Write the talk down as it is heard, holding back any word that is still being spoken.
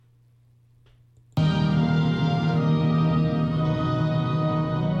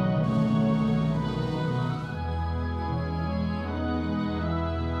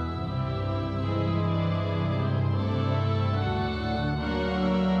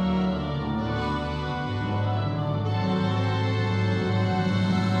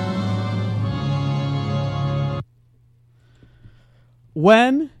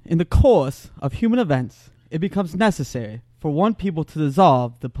When, in the course of human events, it becomes necessary for one people to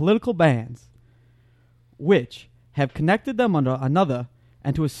dissolve the political bands which have connected them under another,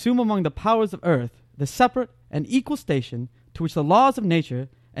 and to assume among the powers of earth the separate and equal station to which the laws of nature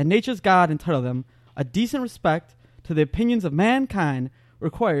and nature's God entitle them, a decent respect to the opinions of mankind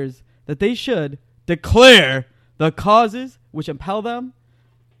requires that they should declare the causes which impel them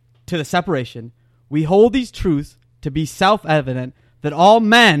to the separation. We hold these truths to be self-evident, that all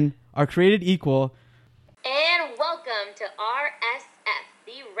men are created equal. And welcome to RSF,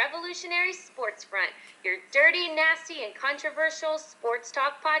 the Revolutionary Sports Front, your dirty, nasty, and controversial sports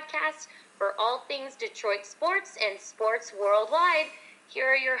talk podcast for all things Detroit sports and sports worldwide. Here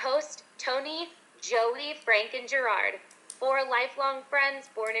are your hosts, Tony, Joey, Frank, and Gerard, four lifelong friends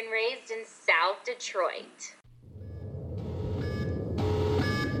born and raised in South Detroit.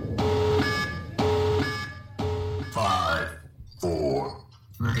 Five, 4,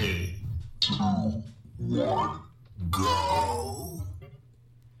 3, 2, 1, go.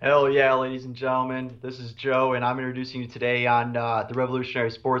 Hell yeah, ladies and gentlemen. This is Joe, and I'm introducing you today on the Revolutionary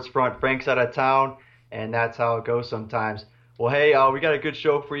Sports Front. Frank's out of town, and that's how it goes sometimes. Well, hey, we got a good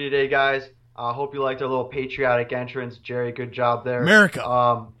show for you today, guys. I hope you liked our little patriotic entrance. Jerry, good job there. America.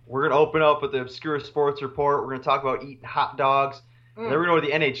 We're going to open up with the Obscure Sports Report. We're going to talk about eating hot dogs. Then we're going to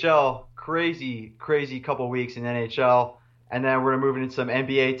go to the NHL. Crazy couple weeks in the NHL. And then we're going to move into some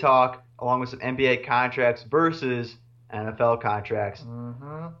NBA talk, along with some NBA contracts versus NFL contracts.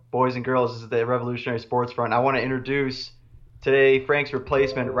 Boys and girls, this is the Revolutionary Sports Front. I want to introduce today Frank's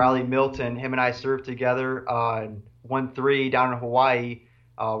replacement, Riley Milton. Him and I served together on 1-3 down in Hawaii.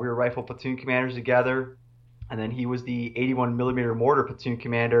 We were rifle platoon commanders together. And then he was the 81 millimeter mortar platoon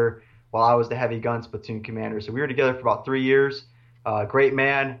commander while I was the heavy guns platoon commander. So we were together for about 3 years. Great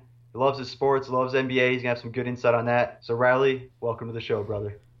man. He loves his sports, loves NBA. He's going to have some good insight on that. So, Riley, welcome to the show,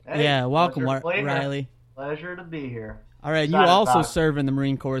 brother. Hey, Yeah, welcome, pleasure, Riley. Pleasure to be here. All right, you Excited also about it. serve in the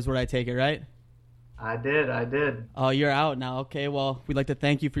Marine Corps is what I take it, right? I did. Oh, you're out now. Okay, well, we'd like to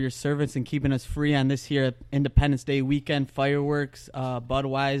thank you for your service and keeping us free on this here Independence Day weekend, fireworks,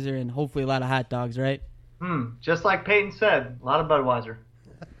 Budweiser, and hopefully a lot of hot dogs, right? Just like Peyton said, a lot of Budweiser.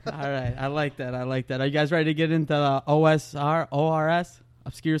 All right, I like that. Are you guys ready to get into the ORS,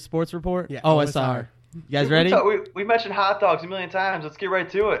 Obscure Sports Report? Yeah, OSR. You guys ready? We mentioned hot dogs a million times. Let's get right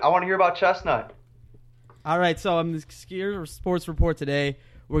to it. I want to hear about Chestnut. All right, so on the Obscure Sports Report today,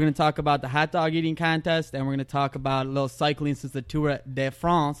 we're going to talk about the hot dog eating contest, and we're going to talk about a little cycling since the Tour de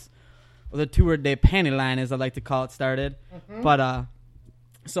France, or the Tour de Pantyline, as I like to call it, started. But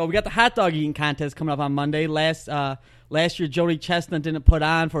so we got the hot dog eating contest coming up on Monday. Last year, Jody Chestnut didn't put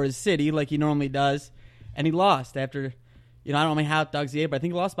on for his city like he normally does, and he lost after, I don't know how many hot dogs he ate, but I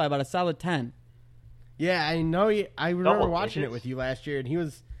think he lost by about a solid 10. Yeah, I know. I remember Double watching digits. it with you last year, and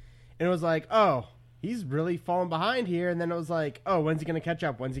it was like, oh, he's really falling behind here. And then it was like, oh, when's he going to catch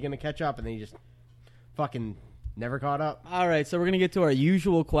up? And then he just fucking never caught up. All right, so we're going to get to our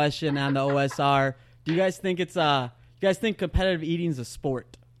usual question on the OSR. Do you guys think competitive eating is a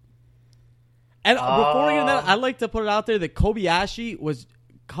sport? And before we get into that, I'd like to put it out there that Kobayashi was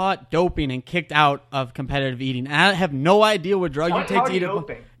caught doping and kicked out of competitive eating. And I have no idea what drug you take to eat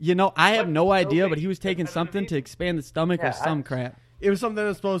it. I have no idea, but he was taking something to expand the stomach or some crap. It was something that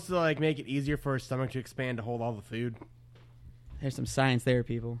was supposed to like make it easier for his stomach to expand to hold all the food. There's some science there,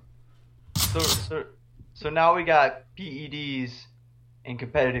 people. So now we got PEDs and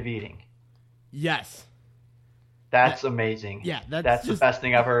competitive eating. Yes. That's amazing. Yeah, that's the best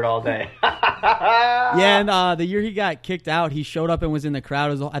thing I've heard all day. Yeah, and the year he got kicked out, he showed up and was in the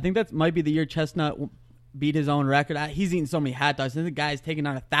crowd. I think that might be the year Chestnut beat his own record. He's eating so many hot dogs. I think the guy's taking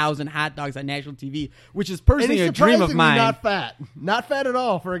on 1,000 hot dogs on national TV, which is personally a dream of mine. Not fat at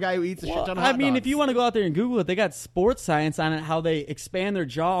all for a guy who eats a shit ton of hot dogs. If you want to go out there and Google it, they got sports science on it, how they expand their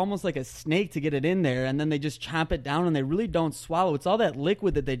jaw almost like a snake to get it in there, and then they just chomp it down, and they really don't swallow. It's all that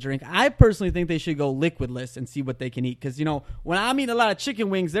liquid that they drink. I personally think they should go liquidless and see what they can eat, because, when I'm eating a lot of chicken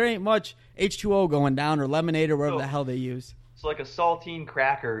wings, there ain't much H2O going down or lemonade or whatever the hell they use. It's like a saltine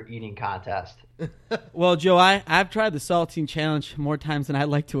cracker eating contest. Well, Joe, I've tried the saltine challenge more times than I'd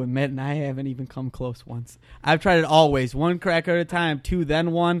like to admit, and I haven't even come close once. I've tried it always. 1 cracker at a time, 2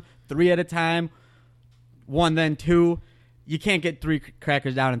 then 1, 3 at a time, 1 then 2. You can't get 3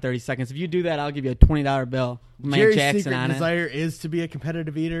 crackers down in 30 seconds. If you do that, I'll give you a $20 bill with Jerry's Jackson secret on it. desire is to be a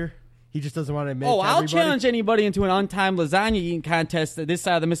competitive eater. He just doesn't want to admit it to I'll everybody. challenge anybody into an untimed lasagna eating contest at this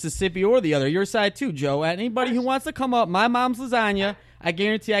side of the Mississippi or the other. Your side too, Joe. Anybody who wants to come up, my mom's lasagna, I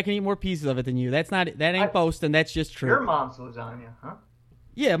guarantee I can eat more pieces of it than you. That ain't boasting. That's just true. Your mom's lasagna, huh?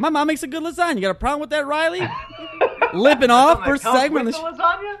 Yeah, my mom makes a good lasagna. You got a problem with that, Riley? Lipping off Something that first comes segment. with the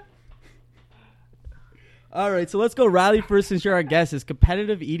lasagna? All right, so let's go Riley first since you're our guest. Is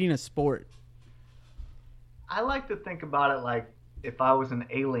competitive eating a sport? I like to think about it like if I was an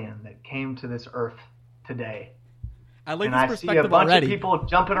alien that came to this Earth today. I like And this I see a perspective bunch already. of people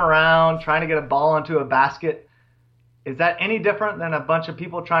jumping around, trying to get a ball into a basket. Is that any different than a bunch of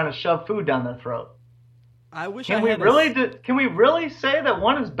people trying to shove food down their throat? I wish Can I we had can we really say that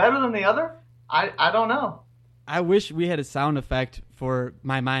one is better than the other? I don't know. I wish we had a sound effect for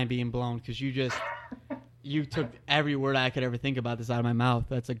my mind being blown because you took every word I could ever think about this out of my mouth.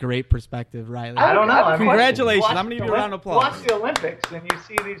 That's a great perspective, Riley. I don't know. I mean, Congratulations. watch I'm going to give you the a round of applause. Watch the Olympics and you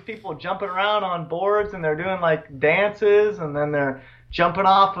see these people jumping around on boards and they're doing like dances and then they're jumping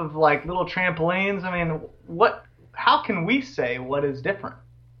off of like little trampolines. I mean, how can we say what is different?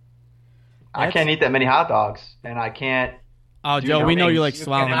 I can't eat that many hot dogs, and I can't. Oh, do Joe, we know things. you like You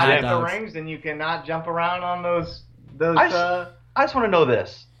swallowing cannot hot hit the dogs. rings and you cannot jump around on those I just want to know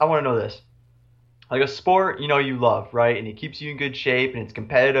this. I want to know this. Like a sport, you love, right? And it keeps you in good shape, and it's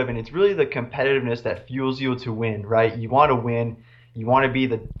competitive, and it's really the competitiveness that fuels you to win, right? You want to win. You want to be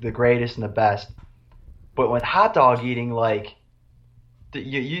the greatest and the best. But with hot dog eating, like,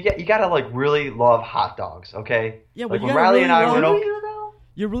 you gotta like really love hot dogs, okay? Yeah, but like you when gotta Riley really and I love- were Do in you though?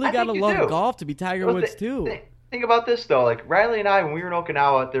 You really I got to think you love do. golf to be Tiger Well, Woods, too. Think about this though. Like Riley and I, when we were in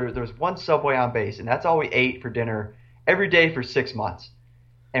Okinawa, there was one Subway on base, and that's all we ate for dinner every day for 6 months.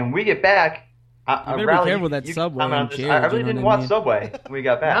 And we get back. You better be Riley, careful with that you Subway comment on and this. Jared, I you really know didn't what I want mean? Subway when we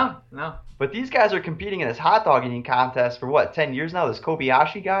got back. No. But these guys are competing in this hot dog eating contest for what, 10 years now? This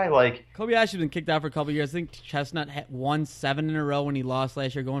Kobayashi guy, like. Kobayashi's been kicked out for a couple of years. I think Chestnut won 7 in a row when he lost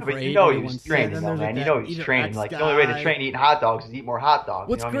last year, going for But 8. you know and he won was 6. training, then though, there's man. like You know that he's either training. X Like the only way to guy. train eating hot dogs is eat more hot dogs.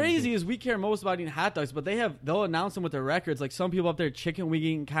 What's you know what I mean? crazy is we care most about eating hot dogs, but they'll announce them with their records. Like some people up there, chicken wing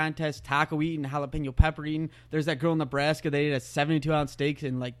eating contest, taco eating, jalapeno pepper eating. There's that girl in Nebraska. They ate a 72-ounce steak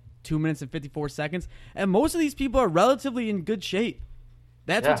in like 2 minutes and 54 seconds. And most of these people are relatively in good shape.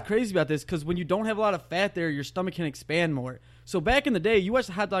 That's what's Yeah. crazy about this, because when you don't have a lot of fat there, your stomach can expand more. So back in the day, you watched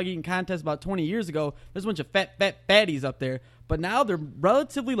the hot dog eating contest about 20 years ago. There's a bunch of fat fatties up there. But now they're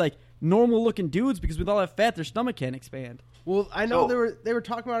relatively like normal-looking dudes because with all that fat, their stomach can't expand. Well, I know So- they were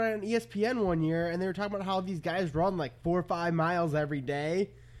talking about it on ESPN one year, and they were talking about how these guys run like 4 or 5 miles every day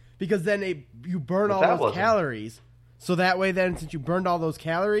because then you burn all those metabolism. calories. So that way, then since you burned all those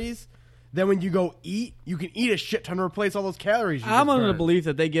calories, then when you go eat, you can eat a shit ton to replace all those calories. I'm under the belief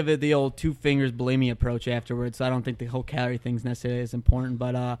that they give it the old 2 fingers bulimia approach afterwards, so I don't think the whole calorie thing's necessarily as important.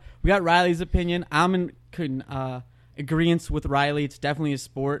 But we got Riley's opinion. I'm in agreement with Riley. It's definitely a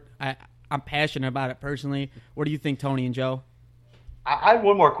sport. I'm passionate about it personally. What do you think, Tony and Joe? I have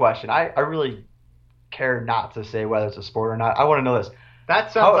one more question. I really care not to say whether it's a sport or not. I want to know this.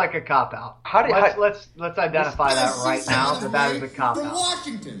 That sounds like a cop out. Let's identify that right now. That is a cop From out.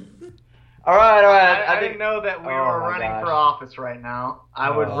 Washington. All right. I think didn't know that we Oh were my running gosh. for office right now.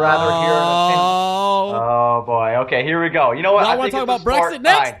 I would Oh. rather hear an opinion. Oh, Oh boy. Okay, here we go. You know what? Y'all I wanna think talk it's a about sport. Brexit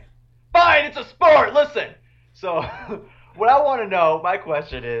next? Fine, it's a sport. Listen. So, what I want to know, my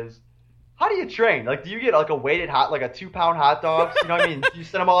question is, how do you train? Like, do you get like a weighted like a 2-pound hot dog? You know what I mean? Do you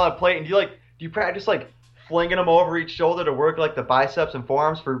set them all on a plate, and do you practice like flinging them over each shoulder to work like the biceps and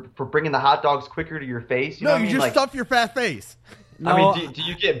forearms for bringing the hot dogs quicker to your face? You know No, what I you mean? just Like, stuff your fat face. no. I mean, do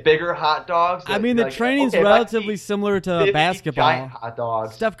you get bigger hot dogs? I mean, the Like, training's okay, if I relatively eat similar to 50 basketball. giant hot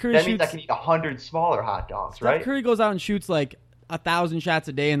dogs. Steph Curry that means I shoots- can eat 100 smaller hot dogs, Steph right? Curry goes out and shoots like 1,000 shots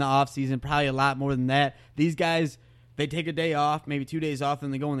a day in the offseason, probably a lot more than that. These guys, they take a day off, maybe 2 days off,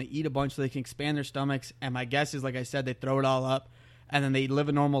 and they go and they eat a bunch so they can expand their stomachs. And my guess is, like I said, they throw it all up, and then they live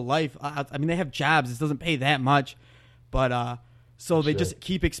a normal life. I mean, they have jobs. This doesn't pay that much. But so they just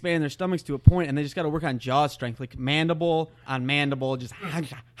keep expanding their stomachs to a point, and they just got to work on jaw strength, like mandible on mandible, just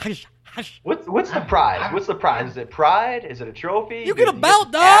What's the prize? What's the prize? Is it pride? Is it a trophy? You get a Do belt,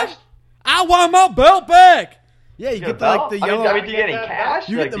 some dog. cash? I want my belt back. Yeah, you You get get a like belt? the yellow. I mean, do you get any Get that cash?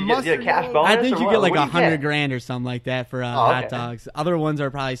 You Like, get do the you get a cash mustard bonus? I think or you what? get like What do you get? $100,000 or something like that for okay. hot dogs. Other ones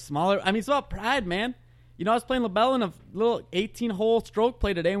are probably smaller. I mean, it's about pride, man. You know, I was playing LaBelle in a little 18-hole stroke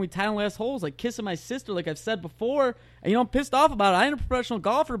play today, and we tied on last holes, like kissing my sister, like I've said before. And, you know, I'm pissed off about it. I ain't a professional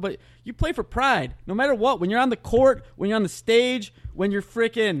golfer, but you play for pride. No matter what. When you're on the court, when you're on the stage, when you're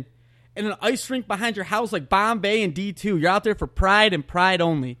freaking in an ice rink behind your house like Bombay and D2, you're out there for pride and pride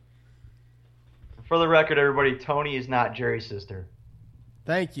only. For the record, everybody, Tony is not Jerry's sister.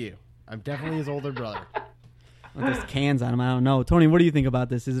 Thank you. I'm definitely his older brother. With those cans on him, I don't know. Tony, what do you think about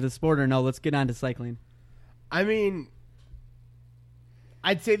this? Is it a sport or no? Let's get on to cycling. I mean,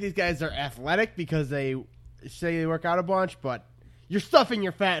 I'd say these guys are athletic because they say they work out a bunch, but you're stuffing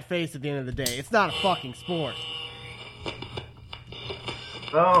your fat face at the end of the day. It's not a fucking sport.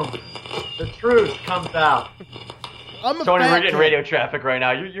 Boom. The truth comes out. I'm a Tony, fat we're getting kid. radio traffic right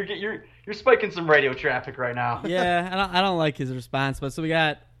now. You're spiking some radio traffic right now. Yeah, I don't like his response. But so we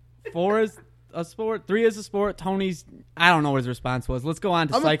got 4 is a sport, 3 is a sport. Tony's, I don't know what his response was. Let's go on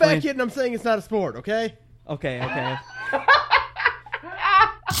to I'm cycling. a fat kid and I'm saying it's not a sport, okay? Okay.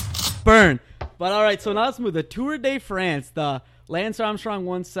 Burn. But all right, so now let's move. The Tour de France. The Lance Armstrong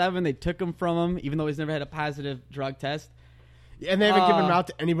won 7. They took him from him, even though he's never had a positive drug test. And they haven't given him out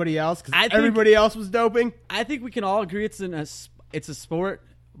to anybody else I because think- everybody else was doping. I think we can all agree it's a sport,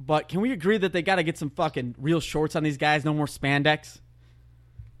 but can we agree that they got to get some fucking real shorts on these guys? No more spandex.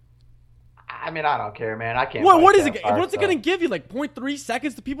 I mean, I don't care, man. I can't. What fight is that it? far, What's it so. going to give you? Like 0.3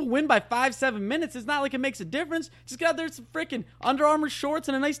 seconds? The people win by 5-7 minutes. It's not like it makes a difference. Just get out there some freaking Under Armour shorts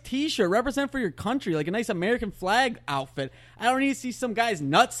and a nice T-shirt. Represent for your country, like a nice American flag outfit. I don't need to see some guy's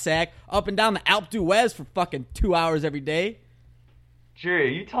nutsack up and down the Alpe d'Huez for fucking 2 hours every day. Jerry,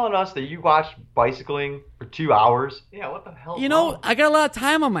 are you telling us that you watched bicycling for 2 hours? Yeah, what the hell? You know, I got a lot of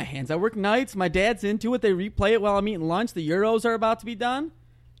time on my hands. I work nights. My dad's into it. They replay it while I'm eating lunch. The Euros are about to be done.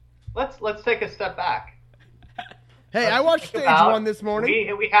 Let's take a step back. Hey, Let's I watched think stage about- 1 this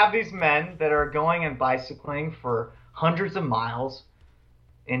morning. We have these men that are going and bicycling for hundreds of miles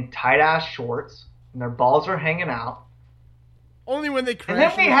in tight ass shorts, and their balls are hanging out. Only when they crash. And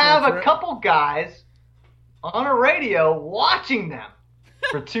then we in the have front a for it. couple guys on a radio watching them,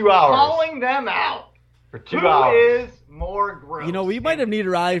 For 2 hours. calling them out. For 2 Who hours. is more gross? You know, we might have needed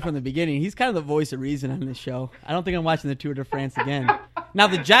Riley from the beginning. He's kind of the voice of reason on this show. I don't think I'm watching the Tour de France again. Now,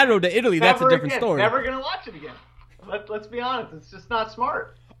 the Gyro to Italy, that's a Never different again. story. Never gonna watch it again. Let's be honest. It's just not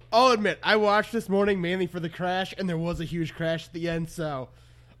smart. I'll admit, I watched this morning mainly for the crash, and there was a huge crash at the end, so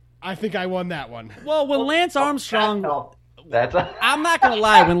I think I won that one. Well, when Lance Armstrong... That's a. I'm not going to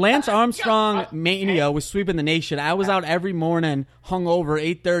lie. When Lance Armstrong Mania was sweeping the nation, I was out every morning, hungover,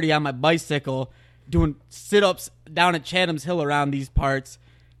 8:30 on my bicycle, doing sit-ups down at Chatham's Hill around these parts,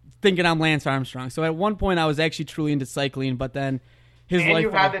 thinking I'm Lance Armstrong. So at one point, I was actually truly into cycling, but then his And life...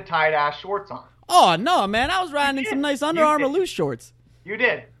 you had the tight ass shorts on. Oh, no, man. I was riding in some nice Under You Armour did. loose shorts. You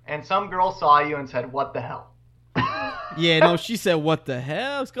did. And some girl saw you and said, "What the hell?" Yeah, no, she said, what the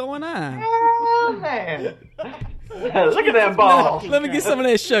hell's going on? Oh, man. Look at them balls. Let me get some of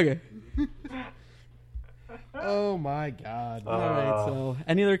that sugar. Oh my god. All right, so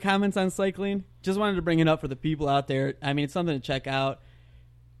any other comments on cycling? Just wanted to bring it up for the people out there. I mean, it's something to check out.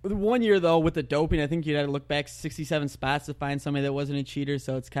 1 year, though, with the doping, I think you'd have to look back 67 spots to find somebody that wasn't a cheater,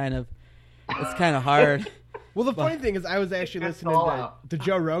 so it's kind of hard. Well, the funny thing is, I was actually Good listening call to out. the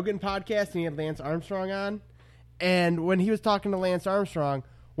Joe Rogan podcast, and he had Lance Armstrong on. And when he was talking to Lance Armstrong,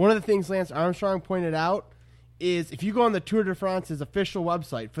 one of the things Lance Armstrong pointed out is if you go on the Tour de France's official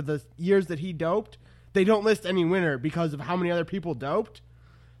website for the years that he doped, they don't list any winner because of how many other people doped.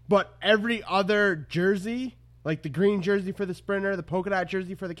 But every other jersey, like the green jersey for the sprinter, the polka dot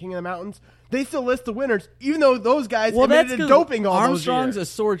jersey for the King of the Mountains, they still list the winners, even though those guys admitted to doping all Armstrong's those years.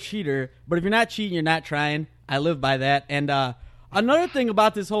 a sore cheater, but if you're not cheating, you're not trying. I live by that. And another thing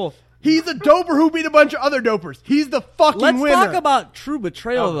about this whole... He's a doper who beat a bunch of other dopers. He's the fucking Let's winner. talk about true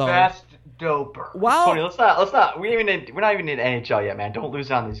betrayal, The though. best doper. Wow. Tony, let's not. We're not even in NHL yet, man. Don't lose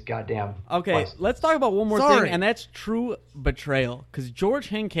on these goddamn. Okay, places. let's talk about one more Sorry. thing, and that's true betrayal. Because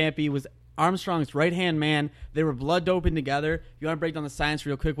George Hincapie was Armstrong's right-hand man. They were blood doping together. If you want to break down the science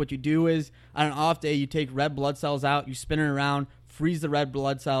real quick, what you do is, on an off day, you take red blood cells out, you spin it around, freeze the red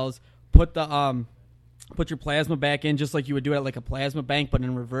blood cells, put your plasma back in just like you would do it at like a plasma bank, but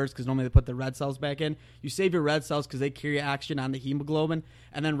in reverse because normally they put the red cells back in. You save your red cells because they carry oxygen on the hemoglobin,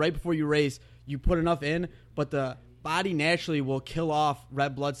 and then right before you race, you put enough in, but the body naturally will kill off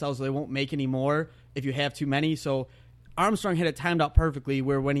red blood cells so they won't make any more if you have too many. So Armstrong had it timed out perfectly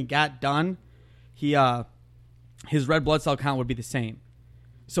where when he got done, his red blood cell count would be the same.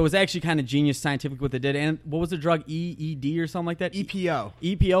 So it's actually kind of genius scientific what they did. And what was the drug, EED or something like that? EPO.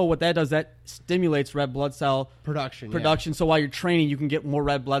 EPO, what that does, that stimulates red blood cell Production. So while you're training, you can get more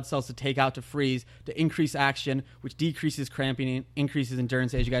red blood cells to take out to freeze, to increase oxygen, which decreases cramping and increases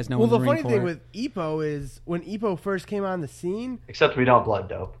endurance, as you guys know. Well, in the Marine funny thing Corps. with EPO is when EPO first came on the scene, Except we don't blood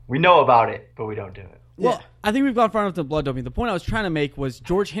dope. We know about it, but we don't do it. Well, I think we've gone far enough to blood doping. The point I was trying to make was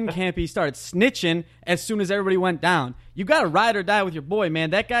George Hincapie started snitching as soon as everybody went down. You got to ride or die with your boy,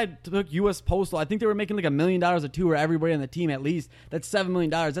 man. That guy took U.S. Postal. I think they were making like $1 million a tour, everybody on the team at least. That's $7 million.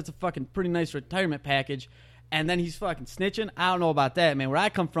 That's a fucking pretty nice retirement package. And then he's fucking snitching. I don't know about that, man. Where I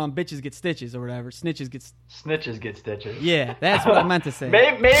come from, bitches get stitches or whatever. Snitches get... Snitches get stitches. Yeah, that's what I meant to say.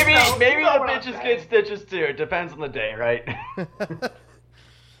 Maybe the what I'm bitches saying. get stitches too. It depends on the day, right?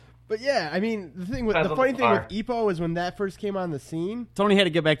 But yeah, I mean, the Depends on funny the thing with bar. EPO is when that first came on the scene, Tony had to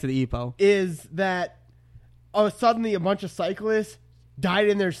get back to the EPO. is that suddenly a bunch of cyclists died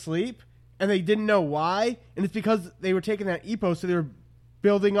in their sleep, and they didn't know why, and it's because they were taking that EPO, so they were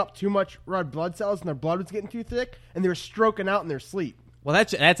building up too much red blood cells, and their blood was getting too thick, and they were stroking out in their sleep. Well,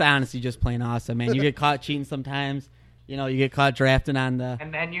 that's honestly just plain awesome, man. You get caught cheating sometimes. You know, you get caught drafting on the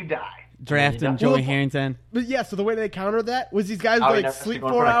And then you die. drafting Well, Joey Harrington. But yeah, so the way they countered that was these guys Oh, would you like never see sleep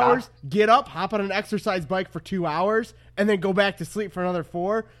one 4 for a cop? hours, get up, hop on an exercise bike for 2 hours, and then go back to sleep for another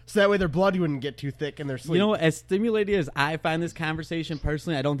 4, so that way their blood wouldn't get too thick in their sleep. You know, as stimulating as I find this conversation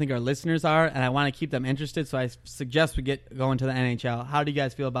personally, I don't think our listeners are, and I want to keep them interested. So I suggest we get going to the NHL. How do you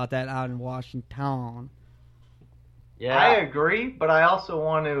guys feel about that out in Washington? Yeah. I agree, but I also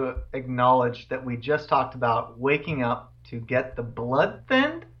want to acknowledge that we just talked about waking up to get the blood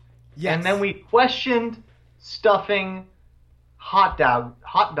thinned, Yes. and then we questioned stuffing hot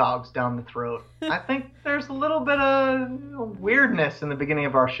dogs down the throat. I think there's a little bit of weirdness in the beginning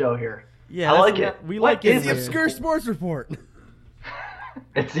of our show here. Yeah, I that's like what- it. We What like is it. It's the it? weird. Obscure Sports Report.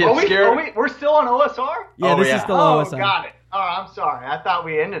 It's the Are we, obscure. we're still on OSR? Yeah, Oh, this yeah. is still Oh, OSM. got it. Oh, I'm sorry. I thought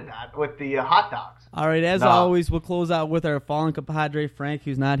we ended that with the hot dogs. All right, as No. always, we'll close out with our fallen compadre Frank,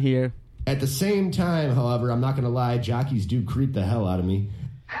 who's not here. At the same time, however, I'm not going to lie, jockeys do creep the hell out of me.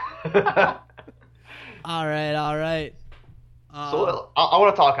 All right. So I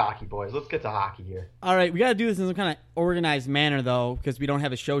want to talk hockey, boys. Let's get to hockey here. All right, we got to do this in some kind of organized manner, though, because we don't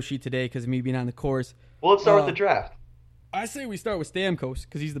have a show sheet today because of me being on the course. Well, let's start with the draft. I say we start with Stamkos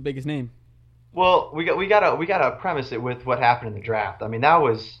because he's the biggest name. Well, we gotta premise it with what happened in the draft. I mean, that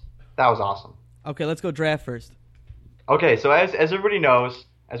was awesome. Okay, let's go draft first. Okay, so as everybody knows,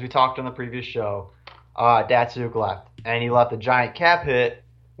 as we talked on the previous show, Datsuk left, and he left a giant cap hit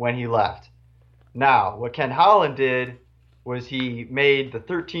when he left. Now, what Ken Holland did was he made the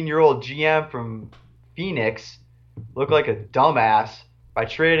 13-year-old GM from Phoenix look like a dumbass by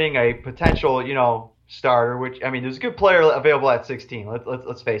trading a potential, starter. Which, I mean, there's a good player available at 16.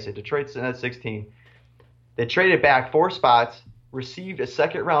 Let's face it, Detroit's in at 16. They traded back 4 spots, received a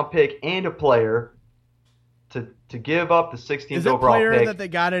second-round pick and a player to give up the 16th Is that overall player pick. that they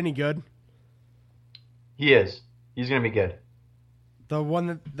got any good? He is. He's going to be good.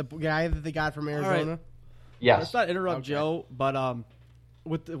 The guy that they got from Arizona? Yes. Let's not interrupt Okay. Joe, but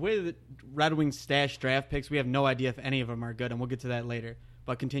with the way that Red Wings stash draft picks, we have no idea if any of them are good, and we'll get to that later.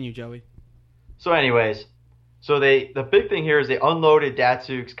 But continue, Joey. So anyways, the big thing here is they unloaded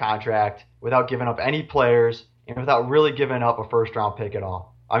Datsuk's contract without giving up any players and without really giving up a first-round pick at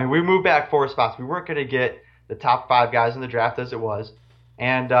all. I mean, we moved back 4 spots. We weren't going to get the top 5 guys in the draft as it was.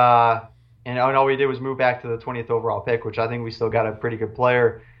 And all we did was move back to the 20th overall pick, which I think we still got a pretty good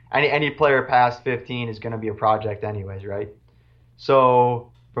player. Any player past 15 is going to be a project anyways, right?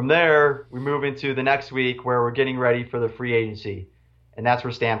 So from there, we move into the next week where we're getting ready for the free agency. And that's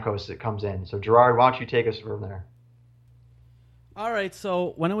where Stamkos comes in. So, Gerard, why don't you take us from there? All right,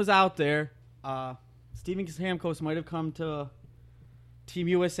 so when it was out there, Steven Stamkos might have come to Team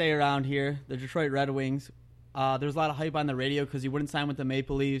USA around here, the Detroit Red Wings. There was a lot of hype on the radio because he wouldn't sign with the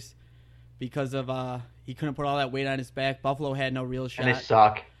Maple Leafs because of he couldn't put all that weight on his back. Buffalo had no real shot. And they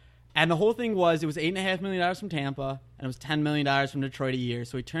suck. And the whole thing was it was $8.5 million from Tampa, and it was $10 million from Detroit a year.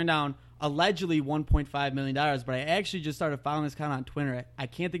 So he turned down allegedly $1.5 million. But I actually just started following this guy on Twitter. I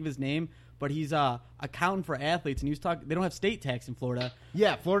can't think of his name, but he's accountant for athletes, and he was talking. They don't have state tax in Florida,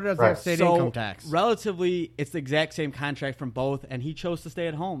 Yeah, Florida doesn't Right. have state so income tax. relatively, it's the exact same contract from both, and he chose to stay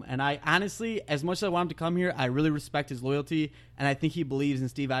at home. And I honestly, as much as I want him to come here, I really respect his loyalty, and I think he believes in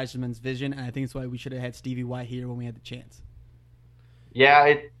Steve Yzerman's vision, and I think that's why we should have had Stevie Y here when we had the chance.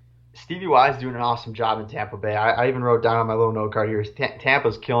 Yeah, Stevie Y is doing an awesome job in Tampa Bay. I even wrote down on my little note card here,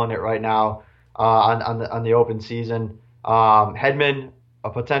 Tampa's killing it right now on the open season. Hedman, a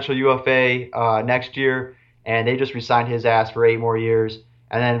potential UFA next year, and they just re-signed his ass for 8 more years.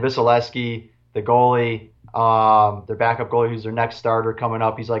 And then Vasilevsky, the goalie, their backup goalie, who's their next starter coming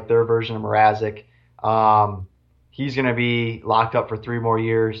up. He's like their version of Mrazek. He's going to be locked up for 3 more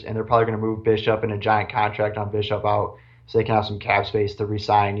years, and they're probably going to move Bishop in a giant contract on Bishop out so they can have some cap space to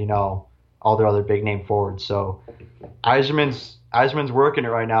re-sign, all their other big-name forwards. So Yzerman's working it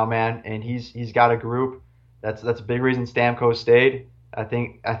right now, man, and he's got a group. That's a big reason Stamkos stayed. I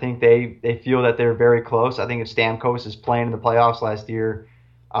think they feel that they're very close. I think if Stamkos is playing in the playoffs last year,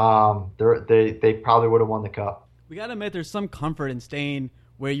 they probably would have won the cup. We got to admit there's some comfort in staying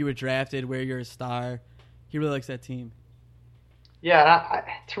where you were drafted, where you're a star. He really likes that team. Yeah,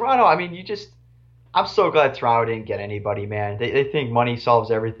 Toronto, I mean, I'm so glad Toronto didn't get anybody, man. They think money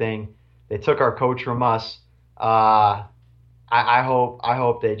solves everything. They took our coach from us. I I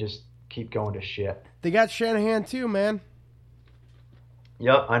hope they just keep going to shit. They got Shanahan too, man.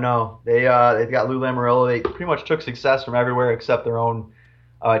 Yep, I know. They've got Lou Lamoriello. They pretty much took success from everywhere except their own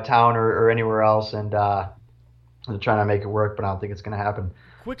town or anywhere else, and they're trying to make it work, but I don't think it's going to happen.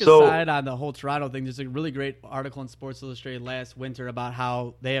 Quick aside on the whole Toronto thing, there's a really great article in Sports Illustrated last winter about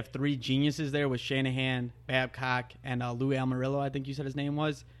how they have three geniuses there with Shanahan, Babcock, and Lou Lamoriello, I think you said his name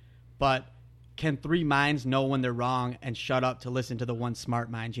was. But can three minds know when they're wrong and shut up to listen to the one smart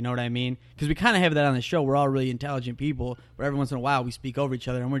mind? You know what I mean? Because we kind of have that on the show. We're all really intelligent people, but every once in a while we speak over each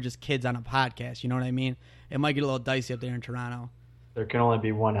other and we're just kids on a podcast. You know what I mean? It might get a little dicey up there in Toronto. There can only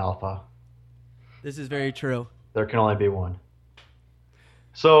be one alpha. This is very true. There can only be one.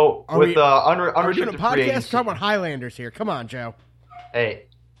 So Are with we unrestricted doing a free podcast agency, talking about Highlanders here? Come on, Joe. hey,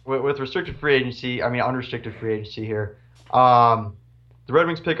 with restricted free agency, unrestricted free agency here. The Red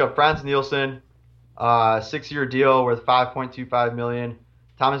Wings pick up Franz Nielsen, 6-year deal worth $5.25 million.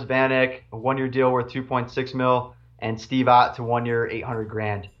 Thomas Vanek, a 1-year deal worth $2.6 million, and Steve Ott to 1 year,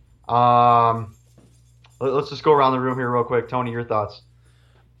 $800,000. Let's just go around the room here real quick. Tony, your thoughts?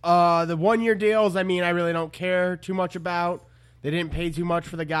 The 1-year deals, I really don't care too much about. They didn't pay too much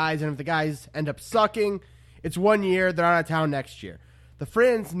for the guys, and if the guys end up sucking, it's 1 year. They're out of town next year. The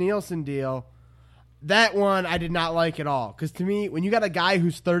Franz Nielsen deal, that one I did not like at all. Because to me, when you got a guy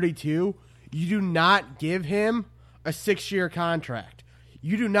who's 32, you do not give him a 6-year contract.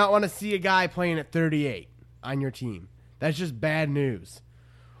 You do not want to see a guy playing at 38 on your team. That's just bad news.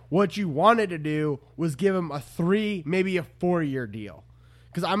 What you wanted to do was give him a 3, maybe a 4-year deal.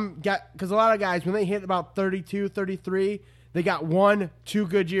 Because a lot of guys, when they hit about 32, 33, they got 1-2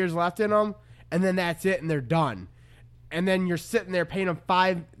 good years left in them, and then that's it, and they're done. And then you're sitting there paying him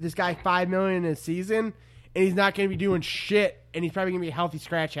 $5 million in a season, and he's not going to be doing shit, and he's probably going to be a healthy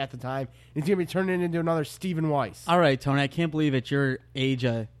scratch half the time. And he's going to be turning into another Stephen Weiss. All right, Tony, I can't believe at your age,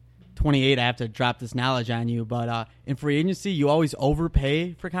 28, I have to drop this knowledge on you, but in free agency, you always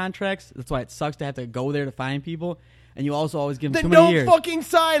overpay for contracts. That's why it sucks to have to go there to find people. And you also always give him too many years. Then don't fucking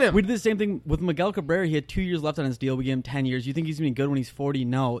sign him. We did the same thing with Miguel Cabrera. He had 2 years left on his deal. We gave him 10 years. You think he's going to be good when he's 40?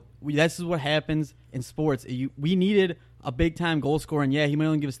 No. This is what happens in sports. We needed a big-time goal scorer, and yeah, he might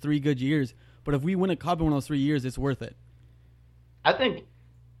only give us 3 good years. But if we win a cup in one of those 3 years, it's worth it. I think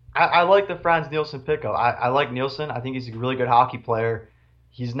I like the Franz Nielsen pickup. I like Nielsen. I think he's a really good hockey player.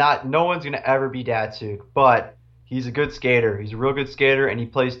 He's not. No one's going to ever be Datsuk, but he's a good skater. He's a real good skater, and he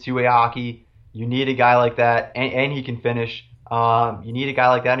plays two-way hockey. You need a guy like that, and he can finish. You need a guy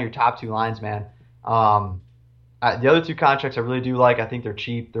like that in your top 2 lines, man. The other 2 contracts I really do like. I think they're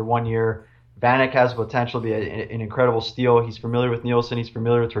cheap. They're 1 year. Vanek has the potential to be an incredible steal. He's familiar with Nielsen. He's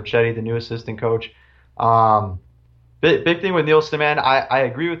familiar with Torchetti, the new assistant coach. Big thing with Nielsen, man. I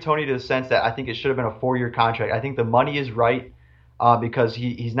agree with Tony to the sense that I think it should have been a 4-year contract. I think the money is right because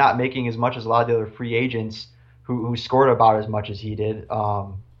he's not making as much as a lot of the other free agents who scored about as much as he did.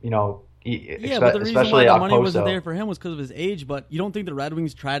 But the reason why the money wasn't there for him was because of his age. But you don't think the Red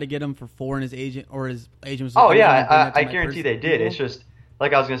Wings tried to get him for 4 and his agent was? Oh yeah, I guarantee they did. It's just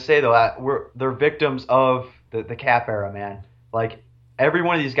like I was gonna say though, they're victims of the cap era, man. Like every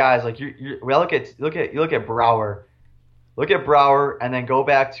one of these guys, like you look at Brouwer, and then go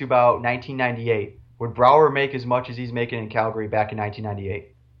back to about 1998. Would Brouwer make as much as he's making in Calgary back in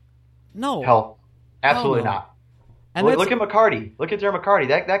 1998? No. Hell, absolutely not. And look at McCarty. Look at Darren McCarty.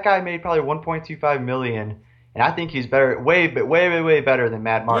 That guy made probably $1.25 million, and I think he's better, way better than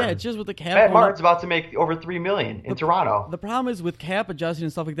Matt Martin. Yeah, it's just with the cap. Matt Martin's about to make over $3 million in Toronto. The problem is with cap adjusting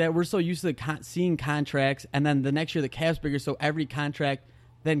and stuff like that. We're so used to seeing contracts, and then the next year the cap's bigger, so every contract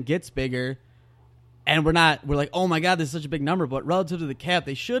then gets bigger. And we're like, oh my God, this is such a big number. But relative to the cap,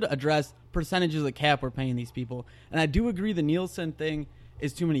 they should address percentages of the cap we're paying these people. And I do agree the Nielsen thing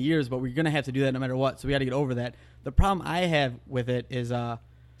is too many years, but we're going to have to do that no matter what. So we got to get over that. The problem I have with it is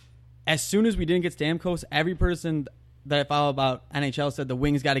as soon as we didn't get Stamkos, every person that I follow about NHL said the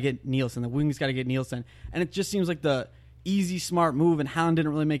Wings got to get Nielsen. The Wings got to get Nielsen. And it just seems like the easy, smart move, and Holland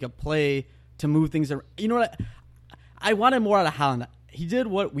didn't really make a play to move things around. You know what? I wanted more out of Holland. He did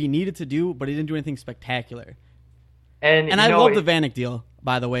what we needed to do, but he didn't do anything spectacular. And I love the Vanek deal,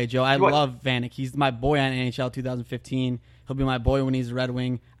 by the way, Joe. I love Vanek. He's my boy on NHL 2015. He'll be my boy when he's a Red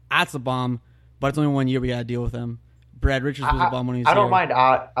Wing. That's a bum, but it's only 1 year we got to deal with him. Brad Richards was a bum when he was I don't mind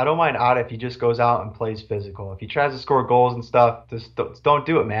Ott if he just goes out and plays physical. If he tries to score goals and stuff, just don't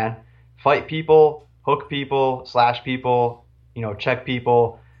do it, man. Fight people, hook people, slash people, check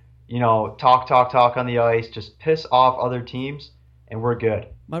people, talk on the ice. Just piss off other teams, and we're good.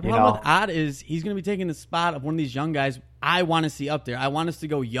 My problem with Ott is he's going to be taking the spot of one of these young guys I want to see up there. I want us to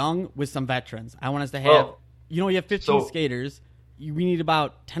go young with some veterans. I want us to have, You have 15 skaters. We need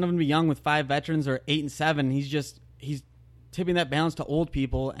about 10 of them to be young with 5 veterans, or 8 and 7. He's tipping that balance to old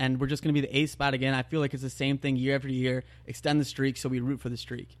people, and we're just going to be the 8th spot again. I feel like it's the same thing year after year. Extend the streak so we root for the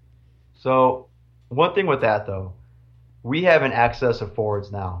streak. So one thing with that, though, we have an excess of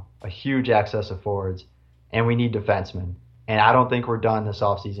forwards now, a huge excess of forwards, and we need defensemen. And I don't think we're done this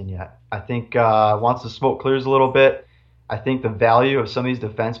offseason yet. I think once the smoke clears a little bit, I think the value of some of these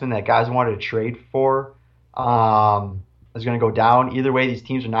defensemen that guys wanted to trade for is going to go down. Either way, these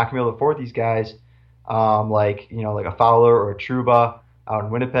teams are not going to be able to afford these guys, like a Fowler or a Trouba out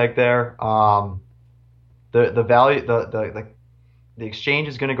in Winnipeg. There, the value, the exchange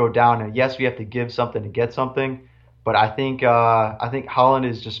is going to go down. And yes, we have to give something to get something, but I think Holland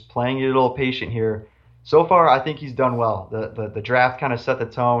is just playing it a little patient here. So far, I think he's done well. The draft kind of set the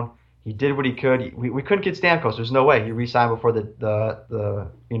tone. He did what he could. We couldn't get Stamkos. There's no way. He re-signed before the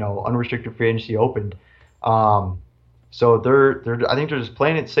unrestricted free agency opened. So I think they're just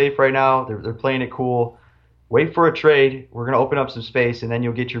playing it safe right now. They're playing it cool. Wait for a trade. We're gonna open up some space, and then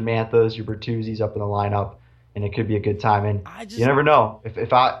you'll get your Manthas, your Bertuzzis up in the lineup, and it could be a good time. And you never know.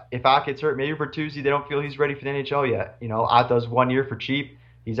 If Ott gets hurt, maybe Bertuzzi, they don't feel he's ready for the NHL yet. Ott does 1 year for cheap.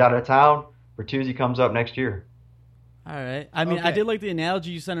 He's out of town. Bertuzzi comes up next year. All right. I mean, Okay. I did like the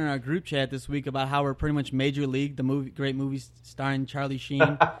analogy you sent in our group chat this week about how we're pretty much Major League, the great movie starring Charlie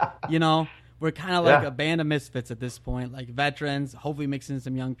Sheen. We're kind of like a band of misfits at this point, like veterans, hopefully mixing in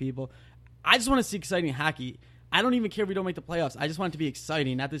some young people. I just want to see exciting hockey. I don't even care if we don't make the playoffs. I just want it to be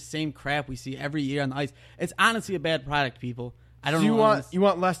exciting, not the same crap we see every year on the ice. It's honestly a bad product, people. I don't know. You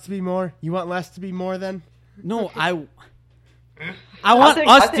want less to be more? You want less to be more then? No, I want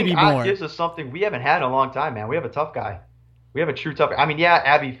us to be more. Ott gives us something we haven't had in a long time, man. We have a tough guy. We have a true tough guy. I mean, yeah,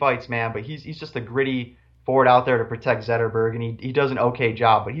 Abby fights, man, but he's just a gritty forward out there to protect Zetterberg, and he does an okay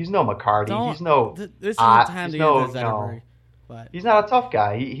job, but he's no McCarty. He's no This isn't the time to get to Zetterberg. But he's not a tough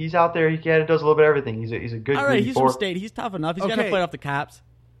guy. He's out there. He does a little bit of everything. He's a good. All right, he's from State. He's tough enough. He's got to fight off the cops.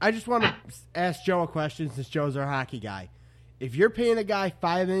 I just want to ask Joe a question since Joe's our hockey guy. If you're paying a guy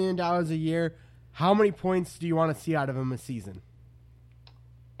 $5 million a year, how many points do you want to see out of him a season?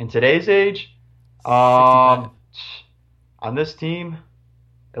 In today's age, 65. on this team,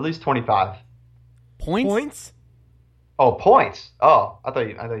 at least 25. Points? Oh, points. Oh, I thought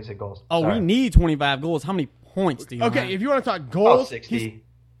you said goals. Oh, Sorry. we need 25 goals. How many points do you want? Okay, if you want to talk about goals, 60.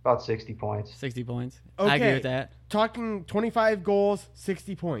 About 60 points. 60 points. Okay. I agree with that. Talking 25 goals,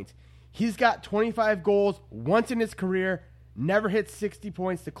 60 points. He's got 25 goals once in his career, never hit 60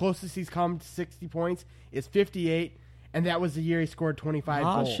 points. The closest he's come to 60 points is 58, and that was the year he scored 25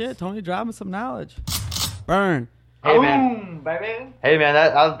 Oh, goals. shit. Tony dropping some knowledge. Burn. Hey, man. Boom, baby. Hey, man,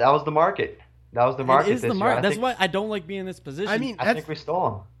 that was the market. That was the market It is this the year. market. I That's think- why I don't like being in this position. I mean, I think we stole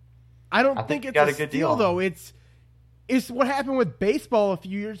him. I don't I think think we it's got a a good steal, deal. though. It's what happened with baseball a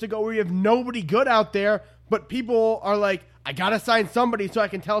few years ago where you have nobody good out there, but people are like, I got to sign somebody so I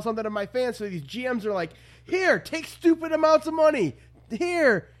can tell something to my fans. So these GMs are like, here, take stupid amounts of money.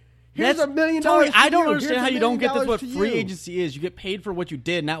 Here's $1 million. Tony, to I don't you. understand Here's how $1 you don't get this million what to free you. agency is. You get paid for what you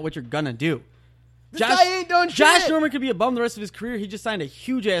did, not what you're going to do. This guy ain't done Josh shit. Norman could be a bum the rest of his career. He just signed a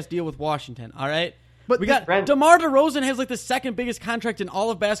huge-ass deal with Washington, all right? But we got Brent- DeMar DeRozan has like the second biggest contract in all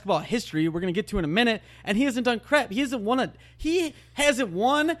of basketball history. We're going to get to in a minute, and he hasn't done crap. He hasn't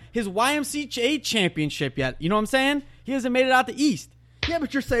won his YMCA championship yet. You know what I'm saying? He hasn't made it out the East. Yeah,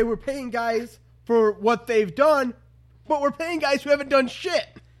 but you're saying we're paying guys for what they've done, but we're paying guys who haven't done shit.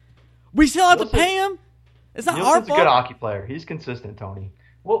 We still have to Nielsen- pay him. It's not our Nielsen's a fault. good hockey player. He's consistent, Tony.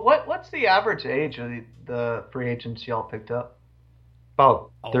 What's the average age of the free agents y'all picked up? About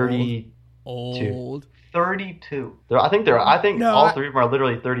Old. 30. Old. 32. I think No, all I- three of them are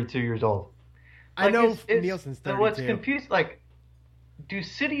literally 32 years old. I know it's- Nielsen's so what's 32. confused, like, do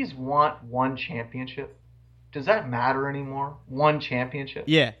cities want one championship? Does that matter anymore? One championship?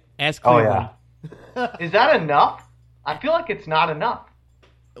 Yeah, ask Oh, Cleveland. yeah. Is that enough? I feel like it's not enough.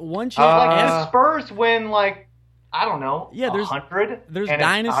 One Like, champion. the Spurs win, like, I don't know, Yeah, there's- 100? There's and it's not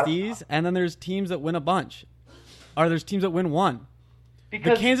dynasties, enough. and then there's teams that win a bunch. Or there's teams that win one. The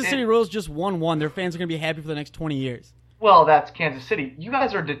Because Kansas City it- Royals just won one. Their fans are going to be happy for the next 20 years. Well, that's Kansas City. You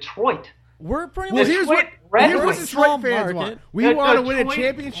guys are Detroit. We're pretty Well, much here's what Red here's what Wings. Detroit Small fans market. want. We The want to win a Detroit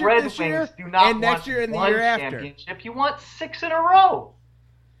championship Red this year Wings do not and next want year and the one year after. championship. You want 6 in a row.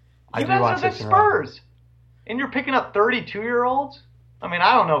 I You do guys want are the 6 in a row. Spurs. And you're picking up 32-year-olds? I mean,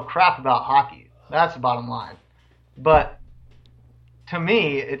 I don't know crap about hockey. That's the bottom line. But to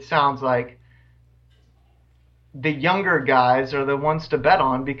me, it sounds like the younger guys are the ones to bet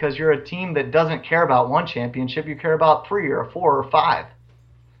on because you're a team that doesn't care about one championship. You care about 3 or 4 or 5.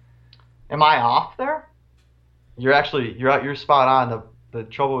 Am I off there? You're spot on. The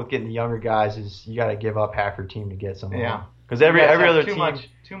trouble with getting the younger guys is you got to give up half your team to get some. Yeah. Because every other too team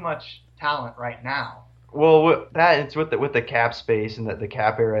too much talent right now. Well, it's with the cap space and the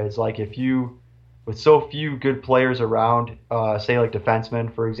cap era. It's like with so few good players around, say like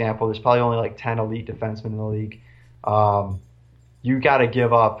defensemen, for example, there's probably only like 10 elite defensemen in the league. You got to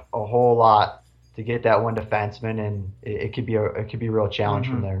give up a whole lot to get that one defenseman, and it could be a real challenge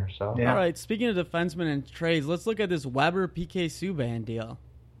from there. So Yeah. All right, speaking of defensemen and trades, let's look at this Weber PK Subban deal.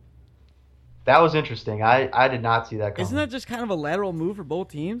 that was interesting. I did not see that coming. Isn't that just kind of a lateral move for both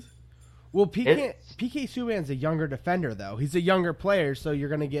teams? Well, PK It's- Subban's a younger defender, though. He's a younger player, so you're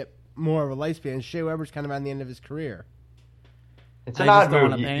going to get more of a lifespan. Shea Weber's kind of on the end of his career. It's I an just odd don't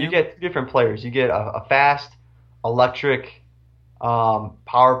move. wanna pay You him. get different players. You get a fast, electric,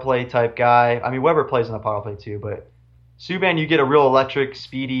 power play type guy. I mean, Weber plays on the power play too, but Subban, you get a real electric,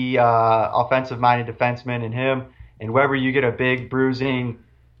 speedy, offensive-minded defenseman in him. And Weber, you get a big, bruising,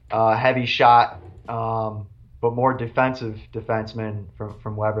 heavy shot, but more defensive defenseman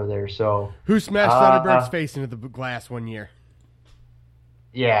from Weber there. So Who smashed Soderbergh's face into the glass one year?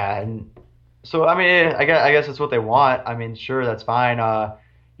 yeah, and so I mean, I guess that's what they want. I mean, sure, that's fine.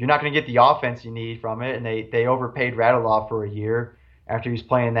 You're not going to get the offense you need from it, and they overpaid Radulov for a year after he was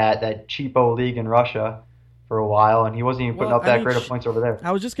playing that cheapo league in Russia for a while, and he wasn't even putting Well, up that I mean, great of points over there.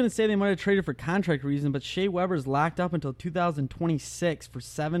 I was just going to say they might have traded for contract reasons, but Shea Weber's locked up until 2026 for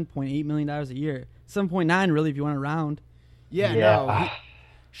 $7.8 million a year. 7.9 really if you want to round. Yeah, Yeah. no.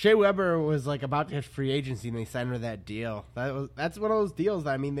 Shea Weber was like about to hit free agency, and they signed her that deal. That's one of those deals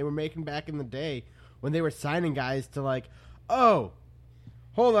that, I mean, they were making back in the day when they were signing guys to like, oh,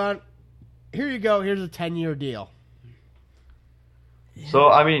 hold on, here you go, here's a 10-year deal. So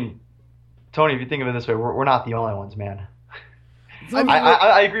I mean, Tony, if you think of it this way, we're not the only ones, man. I mean,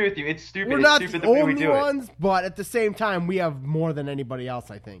 I agree with you. It's stupid. we're It's not stupid the the way we only do it. ones, but at the same time, we have more than anybody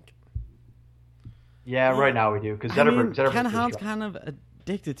else, I think. Yeah, right now we do because I mean, Zetterberg Ken is Hound's strong. kind of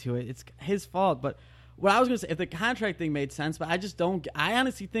addicted to it. It's his fault. But what I was going to say, if the contract thing made sense, but I just don't. I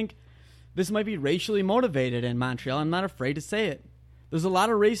honestly think this might be racially motivated in Montreal. I'm not afraid to say it. There's a lot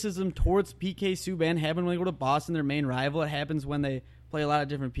of racism towards PK Subban happened when they go to Boston, their main rival. It happens when they play a lot of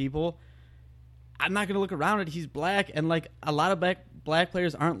different people. I'm not going to look around it. He's black, and like a lot of black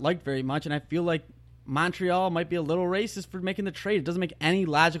players aren't liked very much. And I feel like Montreal might be a little racist for making the trade. It doesn't make any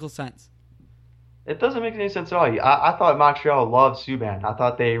logical sense. It doesn't make any sense at all. I thought Montreal loved Subban. I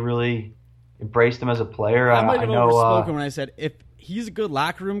thought they really embraced him as a player. I might I have know. overspoken when I said if he's a good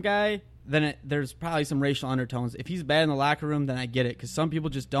locker room guy, then there's probably some racial undertones. If he's bad in the locker room, then I get it because some people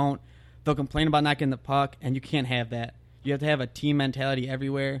just don't. They'll complain about not getting the puck, and you can't have that. You have to have a team mentality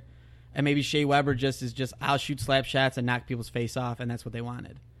everywhere. And maybe Shea Weber is just I'll shoot slap shots and knock people's face off, and that's what they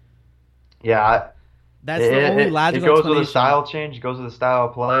wanted. Yeah, That's the only it logical goes with a explanation. style change. It goes with a style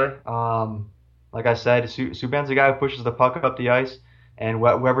of play. Like I said, Subban's the guy who pushes the puck up the ice, and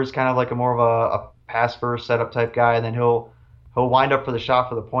Weber's kind of like more of a pass first setup type guy, and then he'll wind up for the shot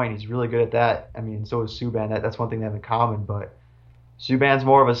for the point. He's really good at that. I mean, so is Subban. That's one thing they have in common. But Subban's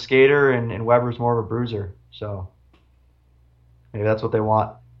more of a skater, and Weber's more of a bruiser. So maybe that's what they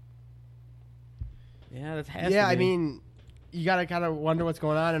want. Yeah, that has Yeah, to I be. mean, you got to kind of wonder what's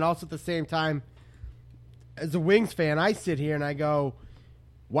going on. And also at the same time, as a Wings fan, I sit here and I go,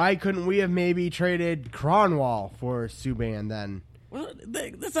 why couldn't we have maybe traded Cronwall for Subban then? Well,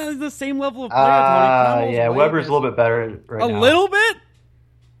 that's not the same level of player. Tony. Cronwall's Yeah, way Weber's a better. little bit better right now. A little bit?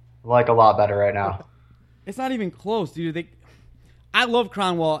 Like a lot better right now. It's not even close, dude. I love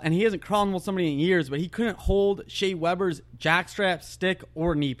Cronwall, and he hasn't Cronwall somebody in years, but he couldn't hold Shea Weber's jockstrap, stick,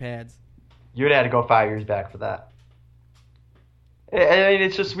 or knee pads. You would have had to go 5 years back for that. I mean,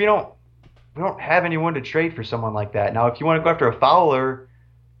 it's just we don't have anyone to trade for someone like that. Now, if you want to go after a Fowler,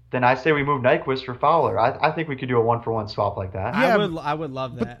 then I say we move Nyquist for Fowler. I think we could do a 1-for-1 swap like that. Yeah, I would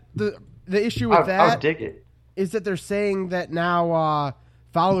love that. But the issue with I would that dig it. is that they're saying that now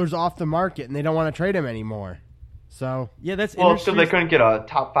Fowler's off the market and they don't want to trade him anymore. So Yeah, that's Well, so industry. they couldn't get a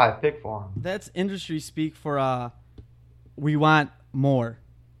top 5 pick for him. That's industry speak for we want more.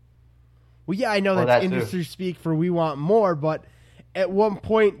 well, yeah, I know Well, that's that too. industry speak for we want more, but at what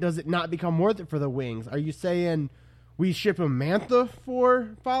point does it not become worth it for the Wings? Are you saying we ship a Mantha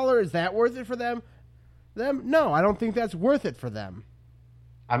for Fowler? Is that worth it for them? No, I don't think that's worth it for them.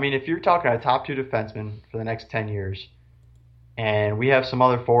 I mean, if you're talking a top 2 defenseman for the next 10 years, and we have some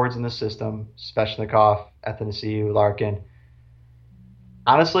other forwards in the system, Svechnikov, Athanasiou, Larkin.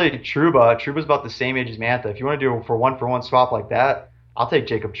 Honestly, Truba's about the same age as Mantha. If you want to do a 1-for-1 swap like that, I'll take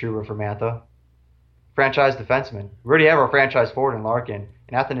Jacob Trouba for Mantha. Franchise defenseman. We already have our franchise forward in Larkin,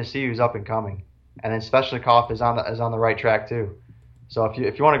 and Athanasiou's up and coming. and then Svechnikov is on the right track too. So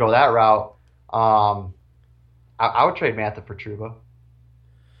if you want to go that route, I would trade Mantha for Trouba.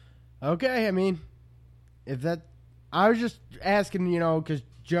 Okay, I mean, I was just asking, because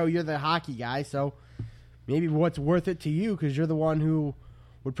Joe, you're the hockey guy, so maybe what's worth it to you, because you're the one who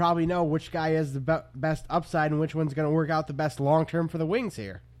would probably know which guy has the best upside and which one's going to work out the best long term for the Wings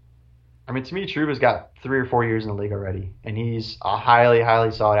here. I mean, to me, Trouba's got 3 or 4 years in the league already, and he's a highly,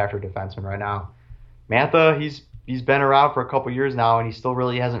 highly sought-after defenseman right now. Mantha, he's been around for a couple years now, and he still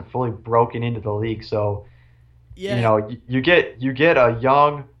really hasn't fully broken into the league. So, Yeah. you get a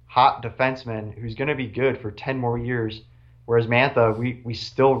young, hot defenseman who's going to be good for 10 more years, whereas Mantha, we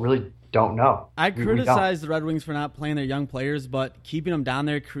still really don't know. I We criticize the Red Wings for not playing their young players, but keeping them down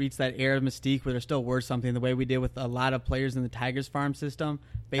there creates that air of mystique where they're still worth something, the way we did with a lot of players in the Tigers farm system.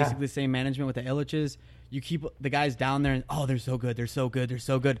 Basically the same management with the Illiches. You keep the guys down there and, they're so good, they're so good, they're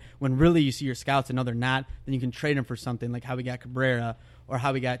so good. When really you see your scouts and know they're not, then you can trade them for something like how we got Cabrera or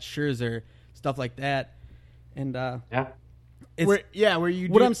how we got Scherzer, stuff like that. And Where you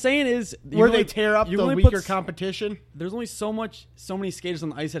what I'm saying is they tear up the weaker competition. There's only so many skaters on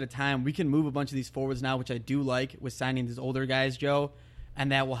the ice at a time. We can move a bunch of these forwards now, which I do like with signing these older guys, Joe,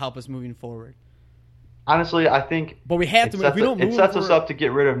 and that will help us moving forward. Honestly, I think, but we have to. If we don't move, it sets us up to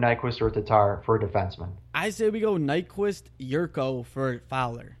get rid of Nyquist or Tatar for a defenseman. I say we go Nyquist, Yurko for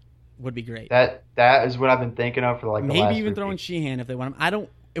Fowler. Would be great. That is what I've been thinking of for the maybe last even throwing Sheehan if they want him.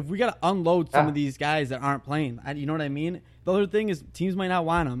 If we got to unload some of these guys that aren't playing, you know what I mean? The other thing is teams might not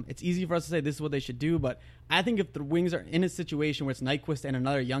want them. It's easy for us to say this is what they should do, but I think if the Wings are in a situation where it's Nyquist and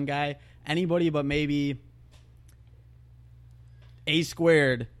another young guy, anybody but maybe A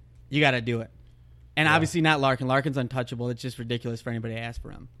squared, you got to do it. And obviously not Larkin. Larkin's untouchable. It's just ridiculous for anybody to ask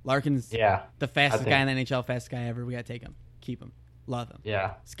for him. Larkin's the fastest guy in the NHL, fastest guy ever. We got to take him. Keep him. Love him.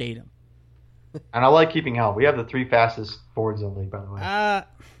 Yeah. Skate him. And I like keeping Helm. We have the 3 fastest forwards in the league, by the way.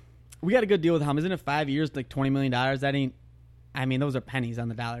 We got a good deal with Helm. Isn't it 5 years, like $20 million? That ain't. I mean, those are pennies on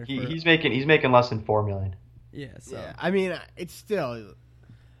the dollar. He's making less than $4 million. Yeah. So. Yeah. I mean, it's still.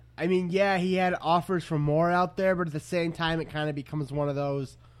 I mean, yeah, he had offers for more out there, but at the same time, it kind of becomes one of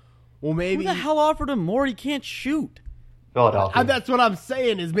those. Well, maybe who the hell offered him more? He can't shoot. Philadelphia. That's what I'm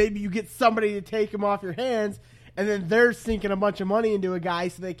saying. Is maybe you get somebody to take him off your hands. And then they're sinking a bunch of money into a guy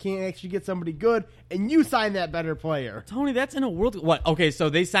so they can't actually get somebody good, and you sign that better player. Tony, that's in a world. What? Okay, so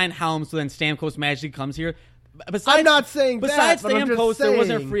they signed Helm, so then Stamkos magically comes here. I'm not saying besides that. Besides Stamkos, there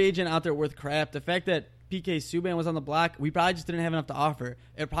wasn't a free agent out there worth crap. The fact that PK Subban was on the block, we probably just didn't have enough to offer.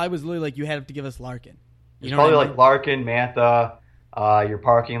 It probably was literally like you had to give us Larkin. It's probably like Larkin, Mantha, your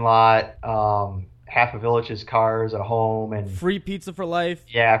parking lot, half of Illich's cars at home, and free pizza for life.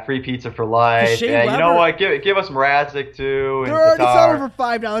 Yeah, free pizza for life. Yeah, you know what? Give us Mrazek too. They're already selling for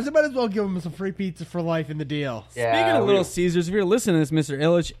 $5. I might as well give them some free pizza for life in the deal. Yeah, speaking of Little Caesars, if you're listening to this, Mr.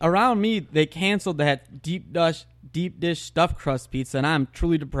 Illich, around me they canceled that deep dish stuffed crust pizza, and I'm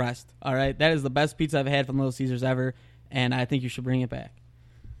truly depressed. All right, that is the best pizza I've had from Little Caesars ever, and I think you should bring it back.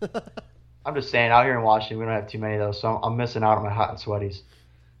 I'm just saying, out here in Washington, we don't have too many of those, so I'm missing out on my hot and sweaties.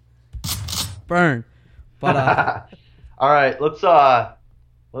 Burn. But all right, let's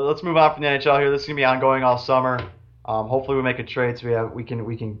move on from the NHL here. This is gonna be ongoing all summer. Hopefully we make a trade so we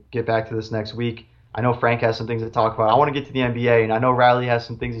can get back to this next week. I know Frank has some things to talk about. I want to get to the NBA, and I know Riley has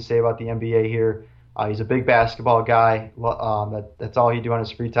some things to say about the NBA here. He's a big basketball guy. That's all he do on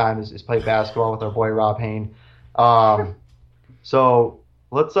his free time is play basketball with our boy Rob Hain. So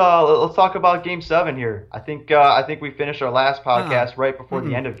let's talk about Game 7 here. I think we finished our last podcast right before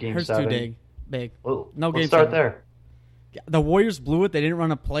the end of Game 7. Too big. No Game Let's start 7. there. The Warriors blew it. They didn't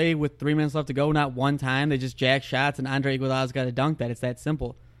run a play with 3 minutes left to go, not one time. They just jacked shots, and Andre Iguodala's got to dunk that. It's that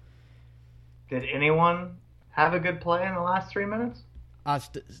simple. Did anyone have a good play in the last 3 minutes?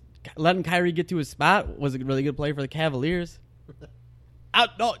 Letting Kyrie get to his spot was a really good play for the Cavaliers.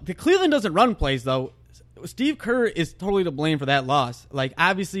 The Cleveland doesn't run plays, though. Steve Kerr is totally to blame for that loss. Like,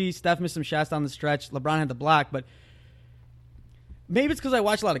 obviously, Steph missed some shots down the stretch. LeBron had the block, but maybe it's because I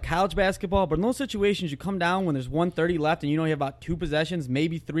watch a lot of college basketball, but in those situations, you come down when there's 1:30 left and you know you have about 2 possessions,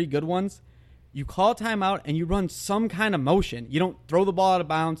 maybe 3 good ones. You call timeout and you run some kind of motion. You don't throw the ball out of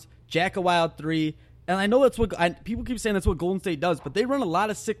bounds, jack a wild 3. And I know that's what people keep saying that's what Golden State does, but they run a lot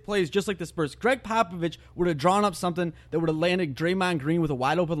of sick plays just like the Spurs. Greg Popovich would have drawn up something that would have landed Draymond Green with a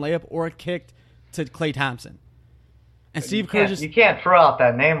wide open layup or a kick to Klay Thompson. And Steve Kerr you can't throw out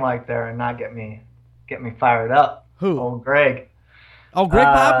that name like there and not get me fired up. Who? Oh, Greg. Oh, Greg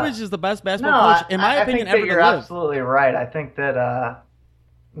Popovich is the best basketball coach, in my opinion, ever to live. You're absolutely right. I think that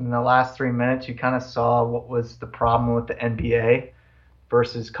in the last 3 minutes, you kind of saw what was the problem with the NBA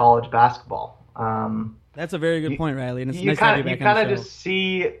versus college basketball. That's a very good point, Riley. And it's You nice to have kind you of back on the show. just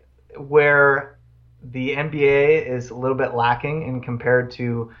see where the NBA is a little bit lacking in compared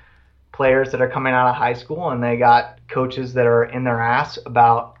to players that are coming out of high school, and they got coaches that are in their ass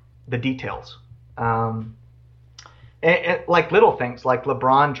about the details. Like little things, like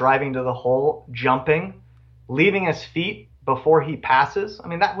LeBron driving to the hole, jumping, leaving his feet before he passes. I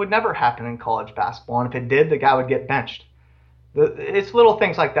mean, that would never happen in college basketball, and if it did, the guy would get benched. It's little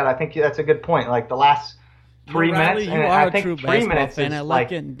things like that. I think that's a good point. Like the last 3 Riley, minutes, you and are I a think true 3 basketball minutes fan. is I like like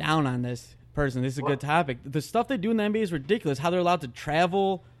getting down on this person. This is a good topic. The stuff they do in the NBA is ridiculous. How they're allowed to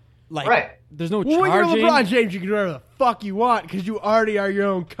travel, like Right. there's no Well, when you're charging. LeBron James, you can do whatever the fuck you want because you already are your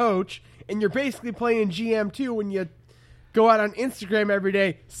own coach, and you're basically playing GM too when you go out on Instagram every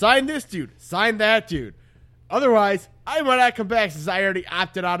day. Sign this dude. Sign that dude. Otherwise, I might not come back since I already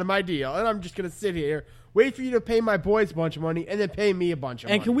opted out of my deal, and I'm just gonna sit here, wait for you to pay my boys a bunch of money, and then pay me a bunch of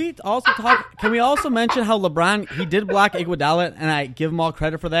money. And can we also talk? Can we also mention how LeBron he did block Iguodala, and I give him all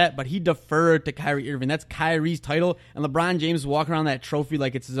credit for that, but he deferred to Kyrie Irving. That's Kyrie's title, and LeBron James is walking around that trophy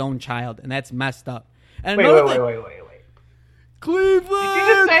like it's his own child, and that's messed up. And wait.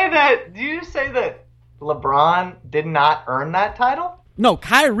 Cleveland. Did you just say that LeBron did not earn that title? No,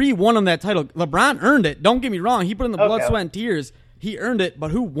 Kyrie won him that title. LeBron earned it. Don't get me wrong. He put in the blood, Okay. sweat, and tears. He earned it. But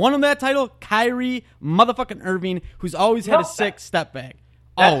who won him that title? Kyrie motherfucking Irving, who's always had No, a sick step back.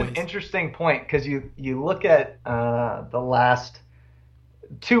 That's Always. an interesting point because you look at the last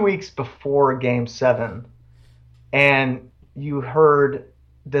 2 weeks before Game 7, and you heard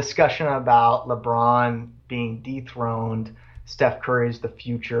discussion about LeBron being dethroned, Steph Curry's the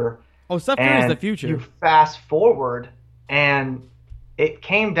future. Oh, Steph Curry's And the future. You fast forward, and it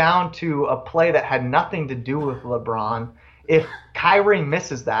came down to a play that had nothing to do with LeBron. If Kyrie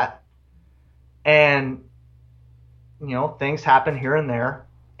misses that, and things happen here and there,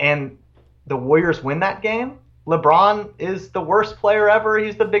 and the Warriors win that game, LeBron is the worst player ever.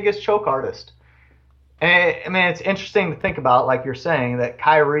 He's the biggest choke artist. And, I mean, it's interesting to think about, like you're saying, that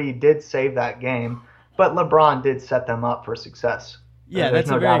Kyrie did save that game, but LeBron did set them up for success. Yeah, There's that's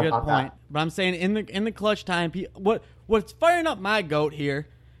no a very doubt good about point. that. But I'm saying in the clutch time, what's firing up my goat here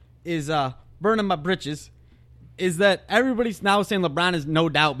is burning my britches. Is that everybody's now saying LeBron is no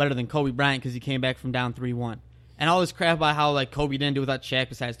doubt better than Kobe Bryant because he came back from down 3-1, and all this crap about how like Kobe didn't do without Shaq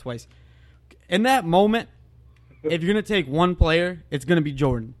besides twice. In that moment, if you're gonna take one player, it's gonna be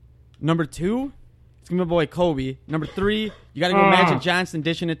Jordan. Number 2, it's gonna be my boy Kobe. Number 3, you got to go Magic Johnson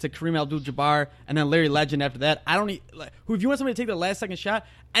dishing it to Kareem Abdul-Jabbar, and then Larry Legend after that. I don't need if you want somebody to take the last second shot,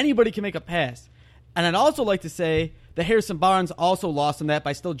 anybody can make a pass. And I'd also like to say that Harrison Barnes also lost in that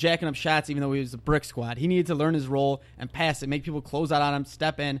by still jacking up shots even though he was a brick squad. He needed to learn his role and pass it, make people close out on him,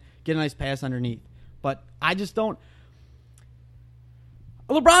 step in, get a nice pass underneath. But I just don't.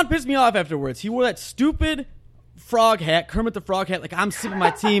 LeBron pissed me off afterwards. He wore that stupid frog hat, Kermit the Frog hat, like I'm sipping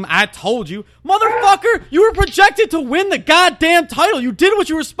my team. I told you. Motherfucker, you were projected to win the goddamn title. You did what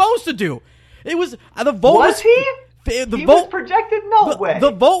you were supposed to do. It was the vote Was he? The He vote was projected? No way.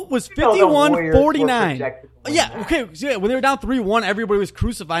 The vote was You know the Warriors were 51-49. projected to win Yeah, that. okay. So yeah, when they were down 3-1, everybody was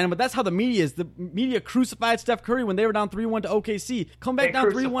crucifying him, but that's how the media is. The media crucified Steph Curry when they were down 3-1 to OKC. Come back They down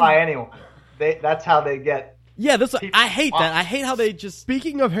 3-1. crucify anyone. That's how they get. Yeah, People I hate that. watch. I hate how they just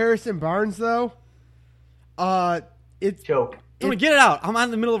Speaking of Harrison Barnes, though, it's Joke. get it out. I'm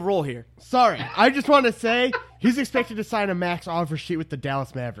on the middle of a roll here. sorry. I just want to say he's expected to sign a max offer sheet with the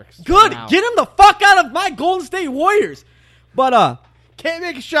Dallas Mavericks. Good. Wow. Get him the fuck out of my Golden State Warriors. But Can't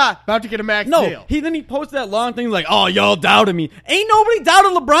make a shot. About to get a max no, deal. he posted that long thing like, oh, y'all doubted me. Ain't nobody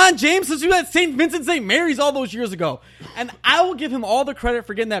doubted LeBron James since we had St. Vincent St. Mary's all those years ago. And I will give him all the credit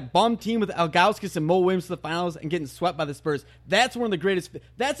for getting that bum team with Algauskas and Mo Williams to the finals and getting swept by the Spurs. That's one of the greatest.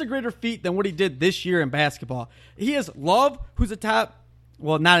 That's a greater feat than what he did this year in basketball. He has Love, who's a top,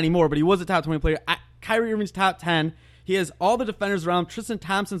 well, not anymore, but he was a top 20 player. Kyrie Irving's top 10. He has all the defenders around. Tristan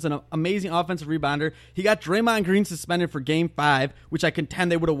Thompson's an amazing offensive rebounder. He got Draymond Green suspended for Game 5, which I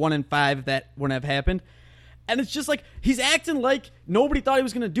contend they would have won in 5 if that wouldn't have happened. And it's just like he's acting like nobody thought he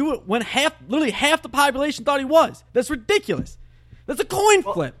was going to do it when literally half the population thought he was. That's ridiculous. That's a coin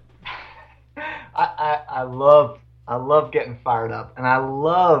flip. I love getting fired up, and I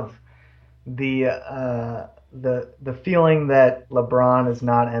love the feeling that LeBron is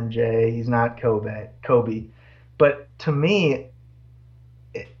not MJ, he's not Kobe. But to me,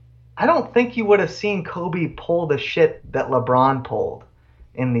 I don't think you would have seen Kobe pull the shit that LeBron pulled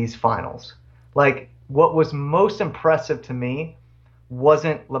in these finals. Like, what was most impressive to me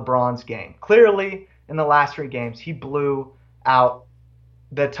wasn't LeBron's game. Clearly, in the last 3 games, he blew out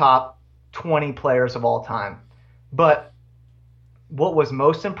the top 20 players of all time. But what was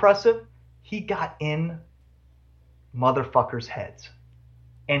most impressive he got in motherfuckers' heads.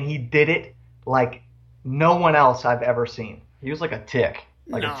 And he did it like no one else I've ever seen. He was like a tick.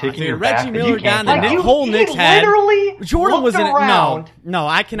 Like No, a tick in dude, your Reggie back. Miller You can't got in the get out. whole Knicks head. Literally Jordan was in it. around. No,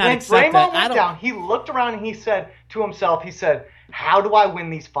 I cannot When accept Draymond that. I went don't. down, he looked around and he said to himself, he said, how do I win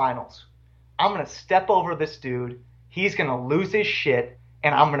these finals? I'm going to step over this dude. He's going to lose his shit,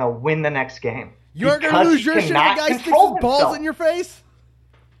 and I'm going to win the next game. You're going to Because lose he your shit if a cannot guy sticks his control balls himself. in your face?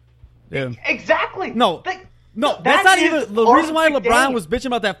 Dude. Exactly. No. No, That that's not is even the part reason of why the LeBron game. was bitching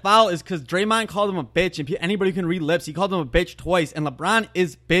about that foul is because Draymond called him a bitch, and anybody who can read lips, he called him a bitch twice, and LeBron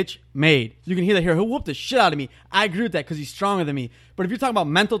is bitch made. You can hear that here. He'll whoop the shit out of me. I agree with that because he's stronger than me. But if you're talking about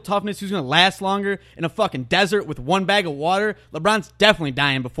mental toughness, who's going to last longer in a fucking desert with one bag of water, LeBron's definitely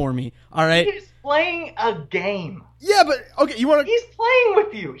dying before me. All right. He's playing a game. Yeah, but okay, you want to? He's playing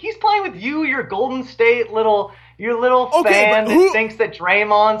with you. He's playing with you, your Golden State your little Okay, fan but who- that thinks that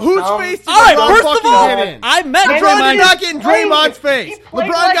Draymond's Whose some- face did All right, LeBron first of fucking all, get in? I met LeBron LeBron Draymond. did not get in Draymond's He face. played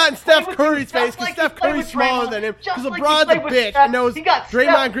LeBron like- got in Steph played with Curry's you, face just because like Steph he played Curry's with smaller Draymond, than him. just Because like he LeBron's a played with bitch Steph. and knows He got Draymond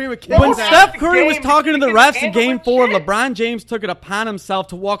Steph. Green would kick When his ass. Steph Curry was game, talking to the he refs can in Game handle 4, shit. LeBron James took it upon himself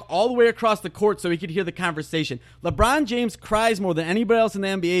to walk all the way across the court so he could hear the conversation. LeBron James cries more than anybody else in the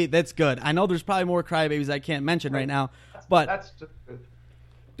NBA. That's good. I know there's probably more crybabies I can't mention right now, but That's just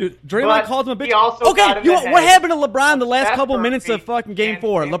dude, Draymond But called him a bitch. he also got Okay, in you the know, what head happened to LeBron the last Steph couple Curry minutes of fucking Game and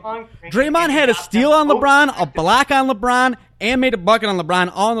 4? Draymond Green, Draymond and had a got steal them on both LeBron, a protected. block on LeBron, and made a bucket on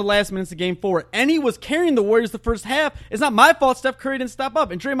LeBron all in the last minutes of Game 4. And he was carrying the Warriors the first half. It's not my fault Steph Curry didn't step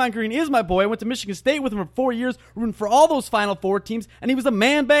up. And Draymond Green is my boy. I went to Michigan State with him for 4 years, rooting for all those Final Four teams, and he was a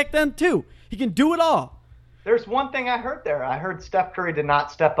man back then too. He can do it all. There's one thing I heard there. I heard Steph Curry did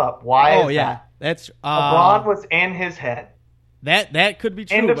not step up. Why Oh is yeah, that? that's LeBron was in his head. that could be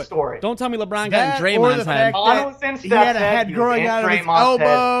true. End of but story. Don't tell me LeBron got That in or Draymond's the head. fact LeBron that was in he Steph's had a head he was growing in out of his Draymond's head.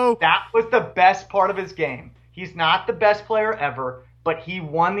 elbow. That was the best part of his game. He's not the best player ever, but he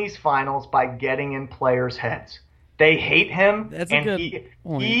won these finals by getting in players' heads. They hate him, That's a and good he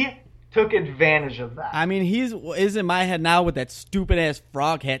point. took advantage of that. I mean, is in my head now with that stupid ass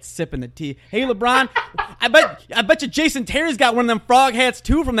frog hat sipping the tea. Hey, LeBron, I bet you Jason Terry's got one of them frog hats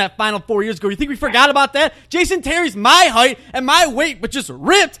too from that Final 4 years ago. You think we forgot about that? Jason Terry's my height and my weight, but just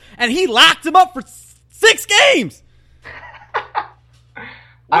ripped, and he locked him up for 6 games.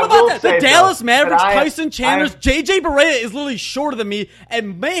 What about that? The Dallas Mavericks, Tyson Chandler's, JJ Barea is literally shorter than me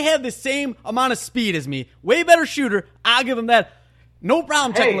and may have the same amount of speed as me. Way better shooter. I'll give him that. No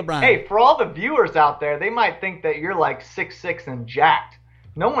problem checking LeBron. Hey, for all the viewers out there, they might think that you're like 6'6" and jacked.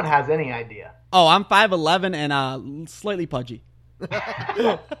 No one has any idea. Oh, I'm 5'11" and slightly pudgy.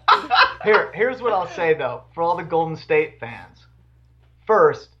 Here's what I'll say, though, for all the Golden State fans.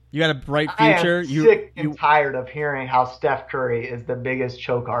 First, You got a bright I future. am sick and tired of hearing how Steph Curry is the biggest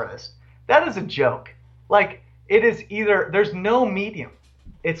choke artist. That is a joke. Like, it is either, there's no medium.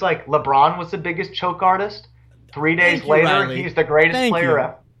 It's like LeBron was the biggest choke artist. 3 days Thank you, later, Riley. he's the greatest Thank player you.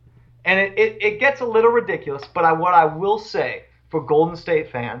 ever. And it gets a little ridiculous, but what I will say for Golden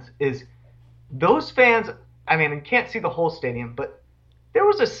State fans is those fans, I mean, you can't see the whole stadium, but there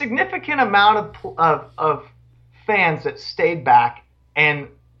was a significant amount of fans that stayed back and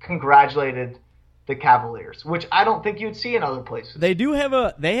congratulated the Cavaliers, which I don't think you'd see in other places. They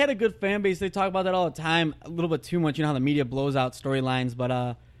had a good fan base. They talk about that all the time, a little bit too much. You know how the media blows out storylines,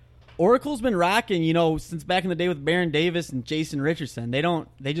 but Oracle's been rocking, since back in the day with Baron Davis and Jason Richardson.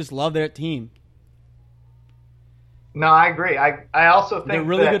 They just love their team. No, I agree. I also think They're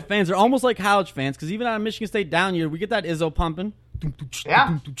really that, good fans. They're almost like college fans because even on a Michigan State down year, we get that Izzo pumping.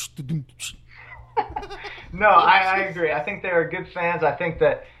 Yeah. No, I agree. I think they are good fans. I think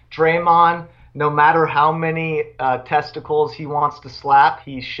that Draymond, no matter how many testicles he wants to slap,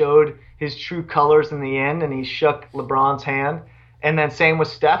 he showed his true colors in the end, and he shook LeBron's hand. And then same with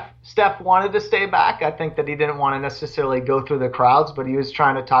Steph. Steph wanted to stay back. I think that he didn't want to necessarily go through the crowds, but he was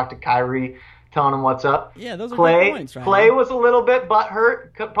trying to talk to Kyrie, telling him what's up. Yeah, those are Clay, good points, right? Clay was a little bit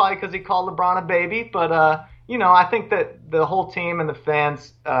butthurt, probably because he called LeBron a baby. But, I think that the whole team and the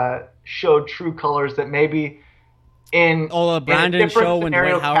fans showed true colors that maybe in LeBron a didn't different show when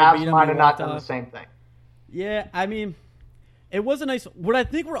scenario, Dwight Howard Cavs beat him might and have walked not done off. the same thing. Yeah, I mean, it was a nice. What I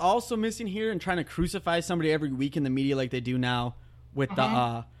think we're also missing here and trying to crucify somebody every week in the media like they do now with the.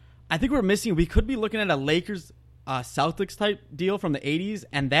 I think we're missing. We could be looking at a Lakers Celtics type deal from the 80s,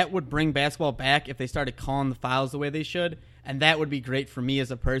 and that would bring basketball back if they started calling the fouls the way they should. And that would be great for me as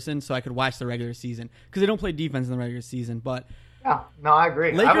a person, so I could watch the regular season because they don't play defense in the regular season. But Yeah, no, I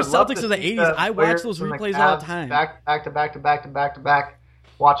agree. Lakers, I would love Celtics to of the see 80s, I watch players those from the replays all the Cavs time. Back to back to back to back to back.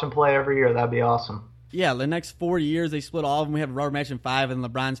 Watch them play every year. That'd be awesome. Yeah, the next 4 years, they split all of them. We have a rubber match in 5, and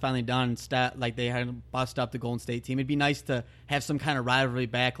LeBron's finally done. Like they had to bust up the Golden State team. It'd be nice to have some kind of rivalry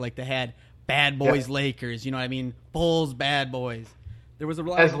back, like they had Bad Boys Lakers. You know what I mean? Bulls, Bad Boys. There was a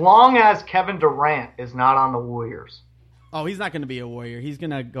As long as Kevin Durant is not on the Warriors. Oh, he's not going to be a Warrior. He's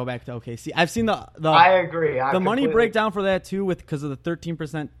going to go back to OKC. I've seen the I agree. the money breakdown for that too, because of the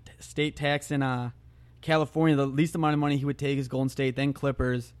 13% state tax in California. The least amount of money he would take is Golden State, then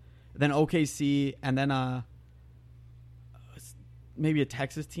Clippers, then OKC, and then maybe a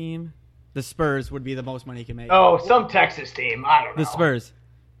Texas team. The Spurs would be the most money he can make. Oh, some Texas team. I don't know. The Spurs.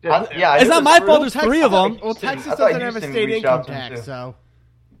 Yeah, It's not my fault. There's 3 of them. Well, Texas I thought doesn't have a Houston state reached income out to him, tax, too. so.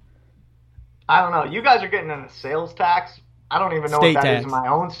 I don't know. You guys are getting in a sales tax. I don't even know State what that tax. is in my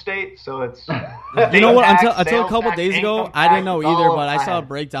own state, so it's... You know what? Until a couple days ago, I didn't know either, but I saw a it.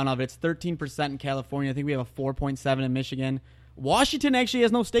 breakdown of it. It's 13% in California. I think we have a 4.7 in Michigan. Washington actually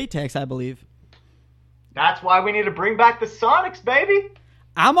has no state tax, I believe. That's why we need to bring back the Sonics, baby.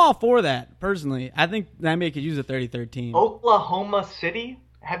 I'm all for that, personally. I think the NBA could use a 33rd team. Oklahoma City?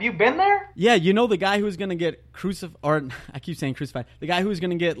 Have you been there? Yeah, you know the guy who's going to get crucified, or I keep saying crucified, the guy who's going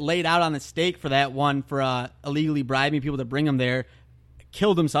to get laid out on the stake for that one for illegally bribing people to bring him there,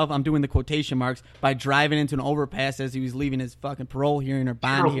 killed himself, I'm doing the quotation marks, by driving into an overpass as he was leaving his fucking parole hearing or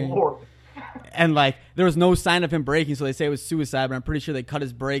bond Dear hearing. Lord. And, like, there was no sign of him braking, so they say it was suicide, but I'm pretty sure they cut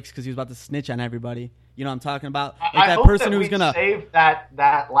his brakes because he was about to snitch on everybody. You know what I'm talking about? Like I that hope person that who's we going to... save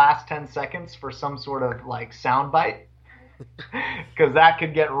that last 10 seconds for some sort of, like, soundbite. Because that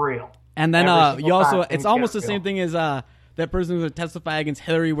could get real. And then Every you single also, time it's things almost get the same real. thing as that person who's going to testify against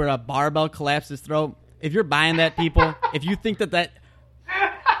Hillary where a barbell collapsed his throat. If you're buying that, people, if you think that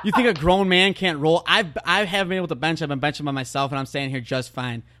you think a grown man can't roll, I haven't been able to bench. I've been benching by myself, and I'm standing here just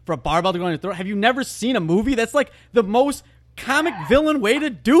fine. For a barbell to go in your throat, have you never seen a movie? That's like the most comic villain way to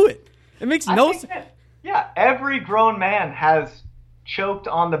do it. It makes no sense. Yeah, every grown man has choked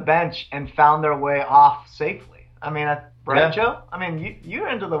on the bench and found their way off safely. I mean, right, Yeah. Joe? I mean, you're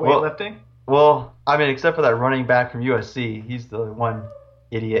into the Well- weightlifting. Well, I mean, except for that running back from USC, he's the one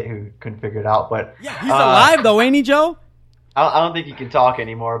idiot who couldn't figure it out. But Yeah, he's alive though, ain't he, Joe? I don't think he can talk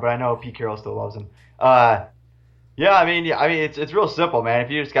anymore. But I know Pete Carroll still loves him. Yeah, I mean, it's real simple, man.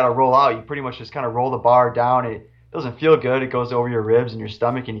 If you just got to roll out, you pretty much just kind of roll the bar down. It doesn't feel good. It goes over your ribs and your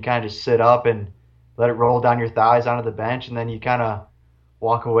stomach, and you kind of just sit up and let it roll down your thighs onto the bench, and then you kind of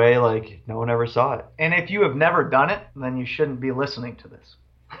walk away like no one ever saw it. And if you have never done it, then you shouldn't be listening to this.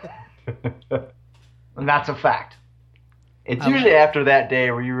 And that's a fact. It's usually after that day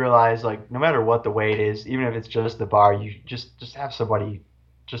where you realize, like, no matter what the weight is, even if it's just the bar, you just have somebody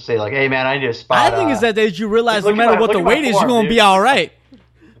just say, like, hey, man, I need a spot. I think it's that day that you realize no look at matter my- what look the at my weight is, you're form, going to dude. be all right.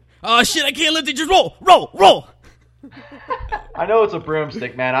 Oh, shit, I can't lift it. Just roll. I know it's a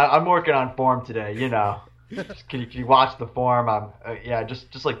broomstick, man. I'm working on form today, you know. Can you watch the form?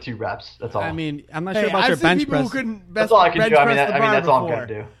 Just like 2 reps. That's all. I mean, I'm not Hey, sure about I've your seen bench people press. who couldn't That's all I can bench do. I mean, press the bar that's all I'm before.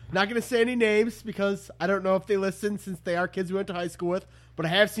 gonna do. Not going to say any names because I don't know if they listen since they are kids we went to high school with, but I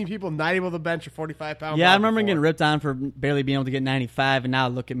have seen people not able to bench a 45-pound Yeah, I bar remember before. getting ripped on for barely being able to get 95, and now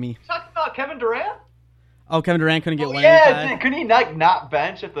look at me. Talking about Kevin Durant? Oh, Kevin Durant couldn't get Oh, 185. yeah, couldn't he not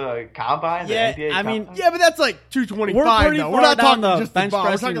bench at the combine? the Yeah, NBA I mean, combine? Yeah, but that's like 225 We're pretty though. far We're not down talking the just the bench bar. We're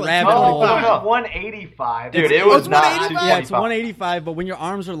pressing talking like rabbit 225. hole. No. 185. Dude, it it's was not 185? Yeah, it's 225. 185, but when your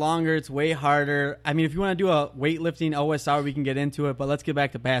arms are longer, it's way harder. I mean, if you want to do a weightlifting OSR, we can get into it, but let's get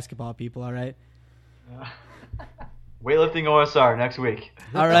back to basketball, people, all right? Weightlifting OSR next week.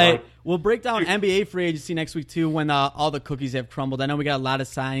 All right. We'll break down NBA free agency next week, too, when all the cookies have crumbled. I know we got a lot of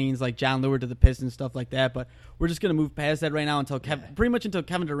signings, like John Lewis to the Pistons, stuff like that, but we're just going to move past that right now until pretty much until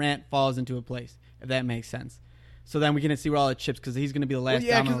Kevin Durant falls into a place, if that makes sense. So then we can see where all the chips, because he's going to be the last Well,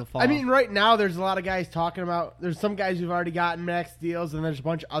 yeah, domino 'cause, to fall. I mean, right now there's a lot of guys talking about. There's some guys who've already gotten max deals, and there's a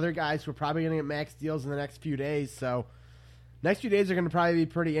bunch of other guys who are probably going to get max deals in the next few days. So, next few days are going to probably be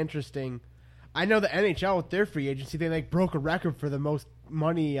pretty interesting. I know the NHL with their free agency, they broke a record for the most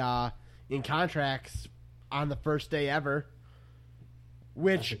money in contracts on the first day ever.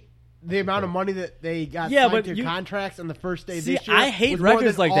 Which the amount of money that they got Yeah, signed but to contracts on the first day See, this year. I hate was more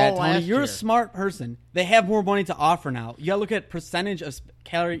records than like that, all Tony. last You're year. a smart person. They have more money to offer now. You got to look at percentage of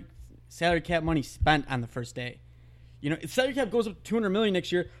salary cap money spent on the first day. You know, if salary cap goes up to $200 million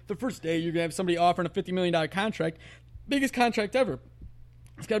next year, the first day you're gonna have somebody offering a $50 million contract, biggest contract ever.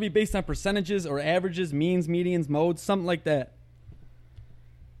 It's got to be based on percentages or averages, means, medians, modes, something like that.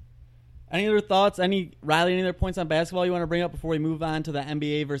 Any other thoughts? Riley, any other points on basketball you want to bring up before we move on to the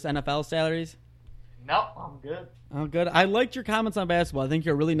NBA versus NFL salaries? No, I'm good. Oh, good. I liked your comments on basketball. I think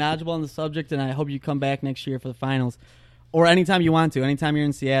you're really knowledgeable on the subject, and I hope you come back next year for the finals. Or anytime you want to, anytime you're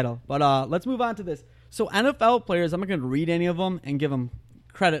in Seattle. But let's move on to this. So NFL players, I'm not going to read any of them and give them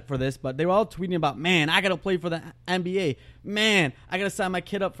credit for this, but they were all tweeting about, man, I got to play for the NBA. Man, I got to sign my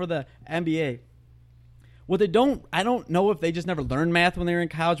kid up for the NBA. What I don't know if they just never learned math when they were in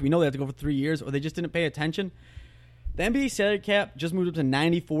college. We know they have to go for 3 years, or they just didn't pay attention. The NBA salary cap just moved up to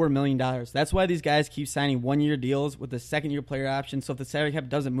 $94 million. That's why these guys keep signing one-year deals with the second-year player option. So if the salary cap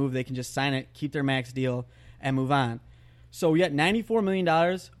doesn't move, they can just sign it, keep their max deal, and move on. So we got $94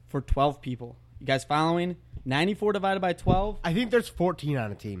 million for 12 people. You guys following? 94 divided by 12? I think there's 14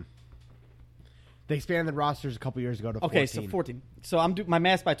 on a team. They expanded rosters a couple years ago to 14. Okay, so 14. So I'm my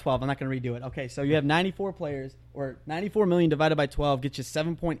math's by 12. I'm not going to redo it. Okay, so you have 94 players, or 94 million divided by 12 gets you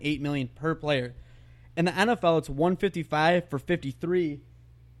 7.8 million per player. In the NFL, it's 155 for 53.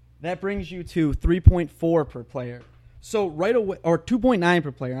 That brings you to 3.4 per player. So right away, or 2.9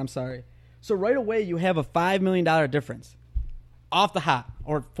 per player, I'm sorry. So right away, you have a $5 million difference off the hop,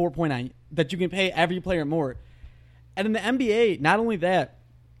 or 4.9, that you can pay every player more. And in the NBA, not only that,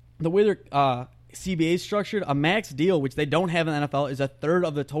 the way their CBA is structured, a max deal, which they don't have in the NFL, is a third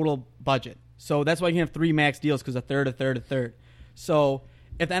of the total budget. So that's why you can have 3 max deals, because a third. So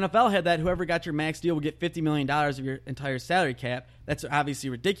if the NFL had that, whoever got your max deal would get $50 million of your entire salary cap. That's obviously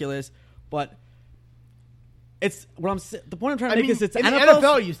ridiculous, but it's the point I'm trying to make is it's in the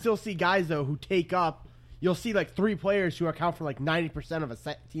NFL. You still see guys though who take up. You'll see like 3 players who account for like 90% of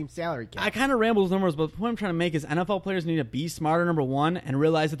a team salary cap. I kind of ramble with numbers, but the point I'm trying to make is NFL players need to be smarter, number one, and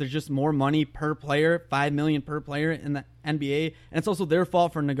realize that there's just more money per player, $5 million per player in the NBA, and it's also their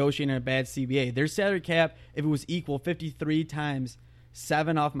fault for negotiating a bad CBA. Their salary cap, if it was equal, 53 times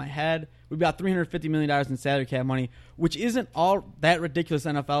 7 off my head, would be about $350 million in salary cap money, which isn't all that ridiculous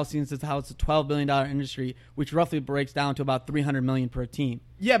NFL, since it's how it's a $12 billion industry, which roughly breaks down to about $300 million per team.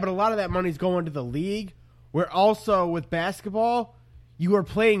 Yeah, but a lot of that money's going to the league. Where also with basketball, you are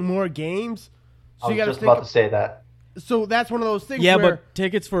playing more games. So I was just about to say that. So that's one of those things. Yeah, where, but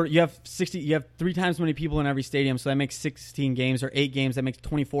tickets for you have 3 times as many people in every stadium, so that makes 16 games, or 8 games. That makes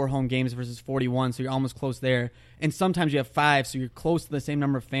 24 home games versus 41. So you're almost close there. And sometimes you have 5, so you're close to the same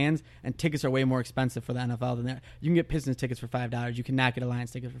number of fans. And tickets are way more expensive for the NFL than that. You can get Pistons tickets for $5. You cannot get a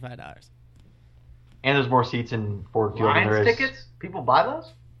Lions ticket for $5. And there's more seats in Ford Field than there Lions is. tickets? People buy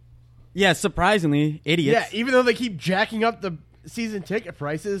those? Yeah, surprisingly, idiots. yeah, even though they keep jacking up the season ticket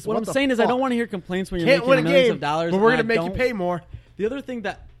prices. What I'm saying is I don't want to hear complaints when you're Can't win making a millions game, of dollars. but we're and gonna I make you don't- pay more. The other thing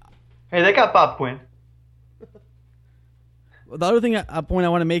that Hey, they got Bob Quinn. The other thing, a point I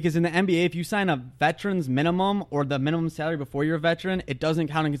want to make is in the NBA, if you sign a veteran's minimum or the minimum salary before you're a veteran, it doesn't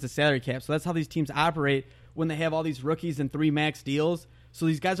count against the salary cap. So that's how these teams operate when they have all these rookies and 3 max deals. So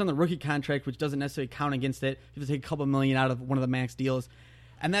these guys are on the rookie contract, which doesn't necessarily count against it. You have to take a couple million out of one of the max deals.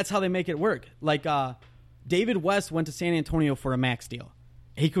 And that's how they make it work. Like David West went to San Antonio for a max deal.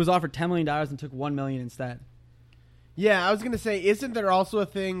 He was offered $10 million and took $1 million instead. Yeah, I was going to say, isn't there also a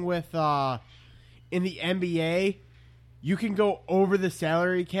thing with in the NBA, you can go over the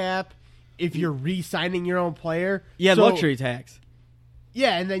salary cap if you're re-signing your own player? Yeah, So- luxury tax.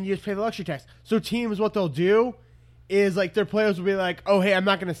 Yeah, and then you just pay the luxury tax. So teams, what they'll do is like their players will be like, oh, hey, I'm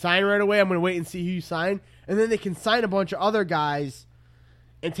not going to sign right away. I'm going to wait and see who you sign. And then they can sign a bunch of other guys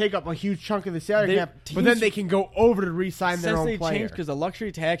and take up a huge chunk of the salary cap. But teams- then they can go over to re-sign their Since own they player. changed, because the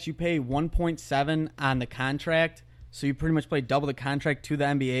luxury tax, you pay 1.7 on the contract, so you pretty much play double the contract to the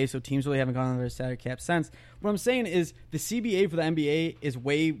NBA, so teams really haven't gone under their salary cap since. What I'm saying is the CBA for the NBA is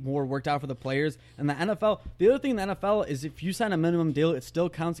way more worked out for the players, and the NFL, the other thing in the NFL is if you sign a minimum deal, it still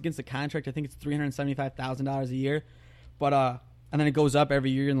counts against the contract. I think it's $375,000 a year, but and then it goes up every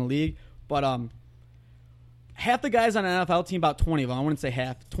year in the league. But half the guys on an NFL team, about 20 of them, I wouldn't say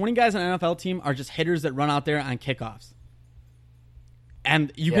half, 20 guys on an NFL team are just hitters that run out there on kickoffs.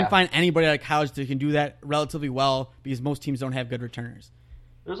 And you can find anybody out of college that can do that relatively well because most teams don't have good returners.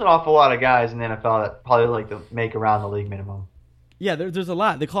 There's an awful lot of guys in the NFL that probably like to make around the league minimum. Yeah, there's a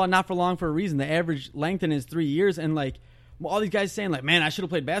lot. They call it not for long for a reason. The average length in is 3 years, and like all these guys saying like, man, I should have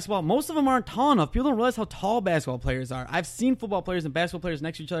played basketball. Most of them aren't tall enough. People don't realize how tall basketball players are. I've seen football players and basketball players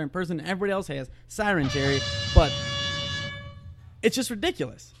next to each other in person, and everybody else has. Siren, Jerry. But it's just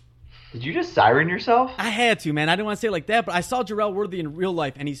ridiculous. Did you just siren yourself? I had to, man. I didn't want to say it like that, but I saw Jarrell Worthy in real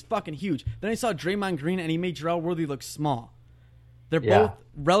life, and he's fucking huge. Then I saw Draymond Green, and he made Jarrell Worthy look small. They're both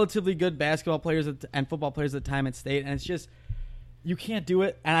relatively good basketball players and football players at the time at State, and it's just, you can't do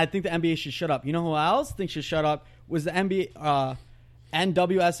it, and I think the NBA should shut up. You know who else thinks should shut up? Was the NBA,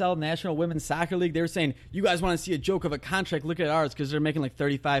 NWSL, National Women's Soccer League. They were saying, you guys want to see a joke of a contract, look at ours, because they're making like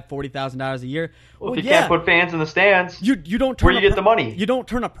 $35,000, $40,000 a year. Well, if you can't put fans in the stands, you don't turn where do you get the money? You don't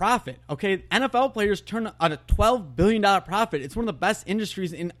turn a profit, okay? NFL players turn a $12 billion profit. It's one of the best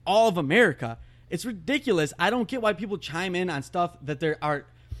industries in all of America. It's ridiculous. I don't get why people chime in on stuff that there are.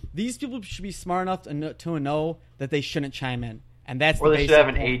 These people should be smart enough to know that they shouldn't chime in, and that's Or the they should basic have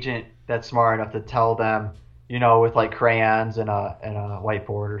an point. agent that's smart enough to tell them, with like crayons and a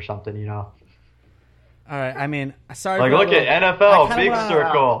whiteboard or something, All right. I mean, sorry. Like, for look that at little- I NFL, kinda big went on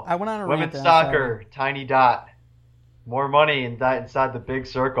circle. I went on a rant Women's there, I'm soccer, tiny dot. More money inside the big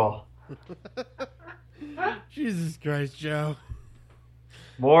circle. Jesus Christ, Joe.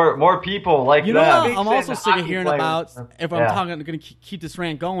 More people like You know that. what? I'm also sick of hockey hearing players. about. If I'm Yeah. talking, I'm going to keep this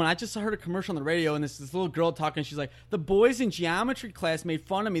rant going. I just heard a commercial on the radio, and this little girl talking. She's like, "The boys in geometry class made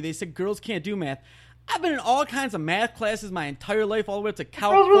fun of me. They said girls can't do math." I've been in all kinds of math classes my entire life, all the way up to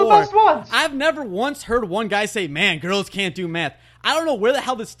Calc 4. Girls were the best ones. I've never once heard one guy say, "Man, girls can't do math." I don't know where the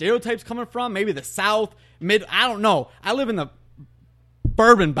hell the stereotype's coming from. Maybe the South, I don't know. I live in the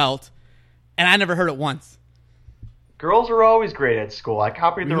Bourbon Belt, and I never heard it once. Girls were always great at school. I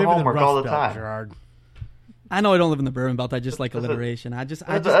copied their homework all the time. Gerard. I know I don't live in the Bourbon Belt. I just like That's a- alliteration. I just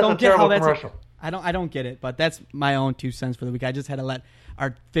that's don't a get how terrible that's. commercial. I don't get it. But that's my own 2 cents for the week. I just had to let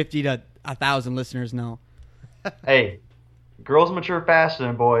our 50 to 1,000 listeners know. Hey, girls mature faster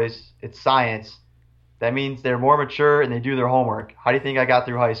than boys. It's science. That means they're more mature and they do their homework. How do you think I got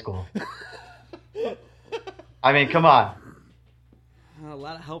through high school? I mean, come on. A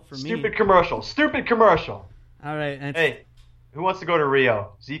lot of help for Stupid me. commercial. Stupid commercial. All right. And Hey, who wants to go to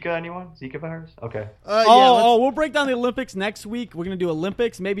Rio? Zika, anyone? Zika virus? Okay. we'll break down the Olympics next week. We're gonna do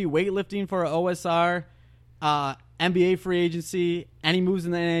Olympics, maybe weightlifting for OSR, NBA free agency, any moves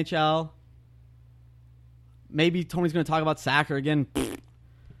in the NHL. Maybe Tony's gonna talk about soccer again.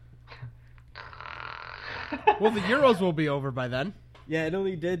 Well, the Euros will be over by then. Yeah,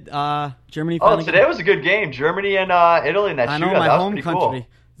 Italy did. Germany. Oh, finally today was a good game. Germany and Italy in that I shootout. know, my That was home pretty country, cool.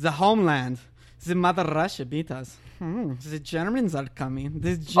 the homeland. The mother Russia beat us. The Germans are coming.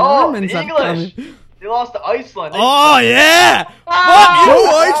 The Oh, Germans the are English. coming. They lost to Iceland. Oh yeah! Go Fuck you!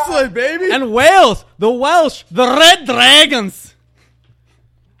 Iceland, baby! And Wales, the Welsh, the Red Dragons.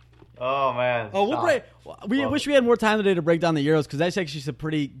 Oh, man. Oh, we'll Stop. break. We wish we had more time today to break down the Euros because that's actually some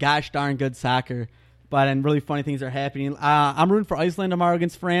pretty gosh darn good soccer. But and really funny things are happening. I'm rooting for Iceland tomorrow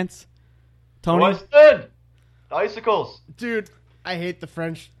against France. Tony, Iceland. The Icicles. Dude, I hate the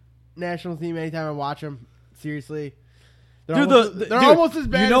French national team anytime I watch them. Seriously. They're, dude, almost, they're they're almost as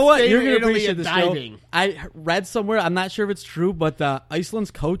bad You know as what? Spain You're and gonna Italy appreciate at this, diving. Joe. I read somewhere. I'm not sure if it's true, but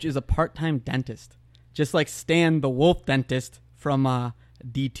Iceland's coach is a part-time dentist, just like Stan the Wolf dentist from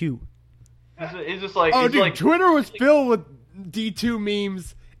D2. He's just like. Oh, he's dude, like, Twitter was filled with D2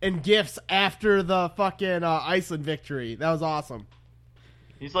 memes and GIFs after the fucking Iceland victory. That was awesome.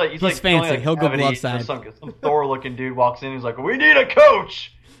 He's like He's feeling fancy. like He'll go cavity, glove side. Some Thor-looking dude walks in. He's like, "We need a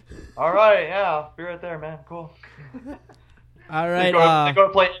coach." All right, yeah, be right there, man. Cool. All They right. go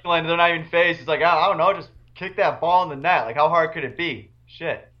to play England. They're not even phased. He's like, I don't know, just kick that ball in the net. Like, how hard could it be?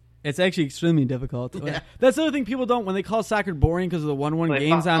 Shit. It's actually extremely difficult. That's the other thing people don't when they call soccer boring because of the 1-1 Like,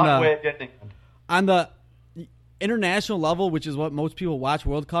 games fun on way of getting England. the international level, which is what most people watch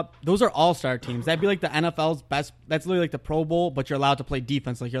World Cup. Those are all-star teams. That'd be like the NFL's best. That's literally like the Pro Bowl, but you're allowed to play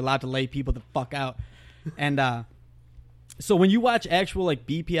defense. Like you're allowed to lay people the fuck out. And so when you watch actual like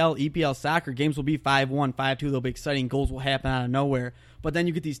BPL, EPL soccer, games will be 5-1, 5-2. They'll be exciting. Goals will happen out of nowhere. But then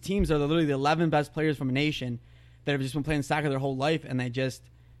you get these teams that are literally the 11 best players from a nation that have just been playing soccer their whole life, and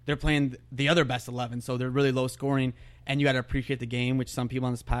they're playing the other best 11. So they're really low scoring, and you got to appreciate the game, which some people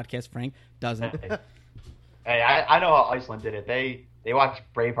on this podcast, Frank, doesn't. Hey, I know how Iceland did it. They watched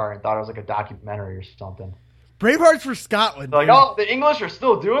Braveheart and thought it was like a documentary or something. Braveheart's for Scotland. They're like, dude. oh, the English are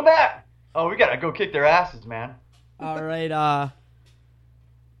still doing that? Oh, we gotta go kick their asses, man. All right.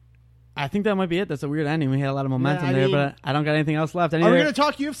 I think that might be it. That's a weird ending. We had a lot of momentum I there, mean- but I don't got anything else left. Are we going to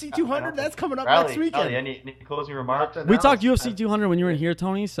talk UFC 200? That's coming up next weekend. Any closing remarks? We talked UFC 200 when you were in here,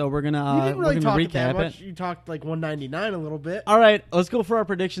 Tony. So we're gonna You didn't really we're talk gonna it that recap much. it. You talked like 199 a little bit. All right, let's go for our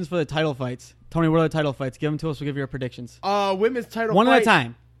predictions for the title fights. Tony, what are the title fights? Give them to us. We'll give you our predictions. Women's title One fight. at a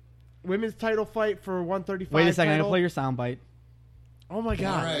time. Women's title fight for 135. Wait a second. I'm title. gonna play your soundbite. Oh my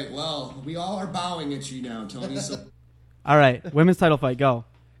god. All right, well, we all are bowing at you now, Tony. So All right, women's title fight. Go.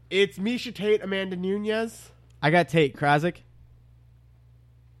 It's Misha Tate, Amanda Nunes. I got Tate. Krasick.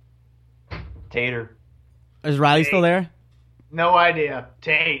 Tater. Is Riley Tate. still there? No idea.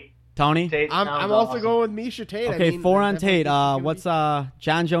 Tate. Tony. Tate I'm sounds also awesome. going with Misha Tate. Okay, I mean, 4 I on definitely Tate. think it's gonna What's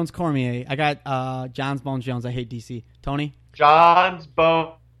John Jones Cormier? I got Johns Bones Jones. I hate DC. Tony. Johns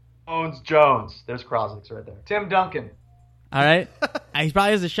Bones Jones. There's Krosnick's right there. Tim Duncan. All right. He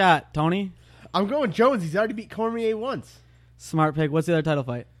probably has a shot. Tony. I'm going Jones. He's already beat Cormier once. Smart pick. What's the other title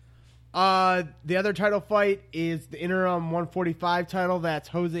fight? The other title fight is the interim 145 title. That's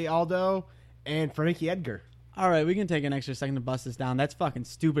Jose Aldo and Frankie Edgar. All right, we can take an extra second to bust this down. That's fucking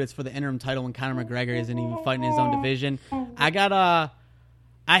stupid. It's for the interim title when Conor McGregor isn't even fighting his own division.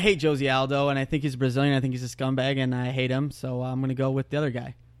 I hate Jose Aldo, and I think he's Brazilian. I think he's a scumbag, and I hate him. So I'm going to go with the other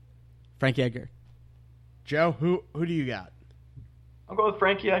guy, Frankie Edgar. Joe, who do you got? I'm going with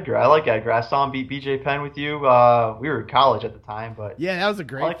Frankie Edgar. I like Edgar. I saw him beat BJ Penn with you. We were in college at the time, but Yeah, that was a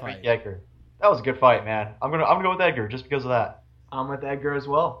great I like fight. Frankie Edgar. That was a good fight, man. I'm gonna go with Edgar just because of that. I'm with Edgar as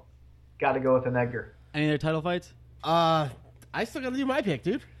well. Got to go with an Edgar. Any other title fights? I still got to do my pick,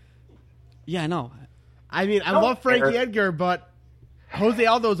 dude. Yeah, I know. I mean, I love Frankie Edgar, but Jose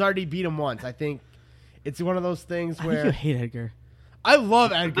Aldo's already beat him once. I think it's one of those things I think where you hate Edgar. I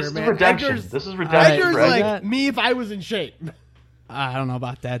love Edgar, This is man. redemption. Edgar's, This is redemption. Edgar's Right? like That- me if I was in shape. I don't know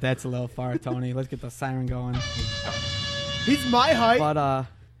about that. That's a little far, Tony. Let's get the siren going. He's my height, But and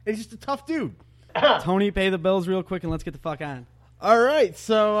he's just a tough dude. Tony, pay the bills real quick, and let's get the fuck on. All right,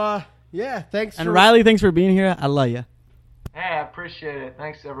 so yeah, thanks. And for, Riley, thanks for being here. I love you. Hey, I appreciate it.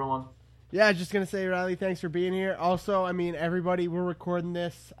 Thanks, everyone. Yeah, just gonna say, Riley, thanks for being here. Also, I mean, everybody, we're recording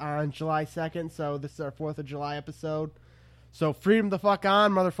this on July 2nd, so this is our 4th of July episode. So freedom the fuck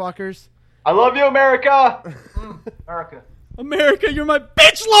on, motherfuckers. I love you, America. America. America, you're my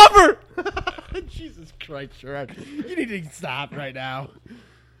bitch lover. Jesus Christ, Sherrod. You need to stop right now.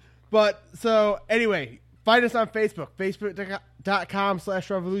 But, so, anyway, find us on Facebook.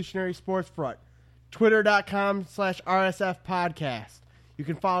 Facebook.com/Revolutionary Sports Front. Twitter.com/RSF Podcast. You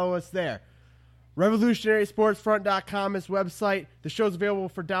can follow us there. RevolutionarySportsFront.com is website. The show's available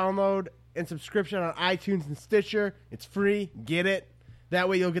for download and subscription on iTunes and Stitcher. It's free. Get it. That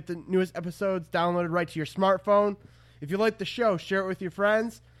way you'll get the newest episodes downloaded right to your smartphone. If you like the show, share it with your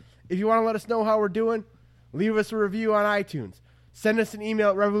friends. If you want to let us know how we're doing, leave us a review on iTunes. Send us an email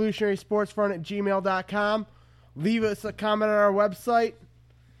at revolutionarysportsfront@gmail.com. Leave us a comment on our website.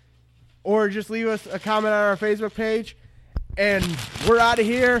 Or just leave us a comment on our Facebook page. And we're out of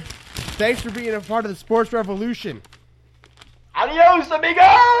here. Thanks for being a part of the Sports Revolution. Adios, amigo.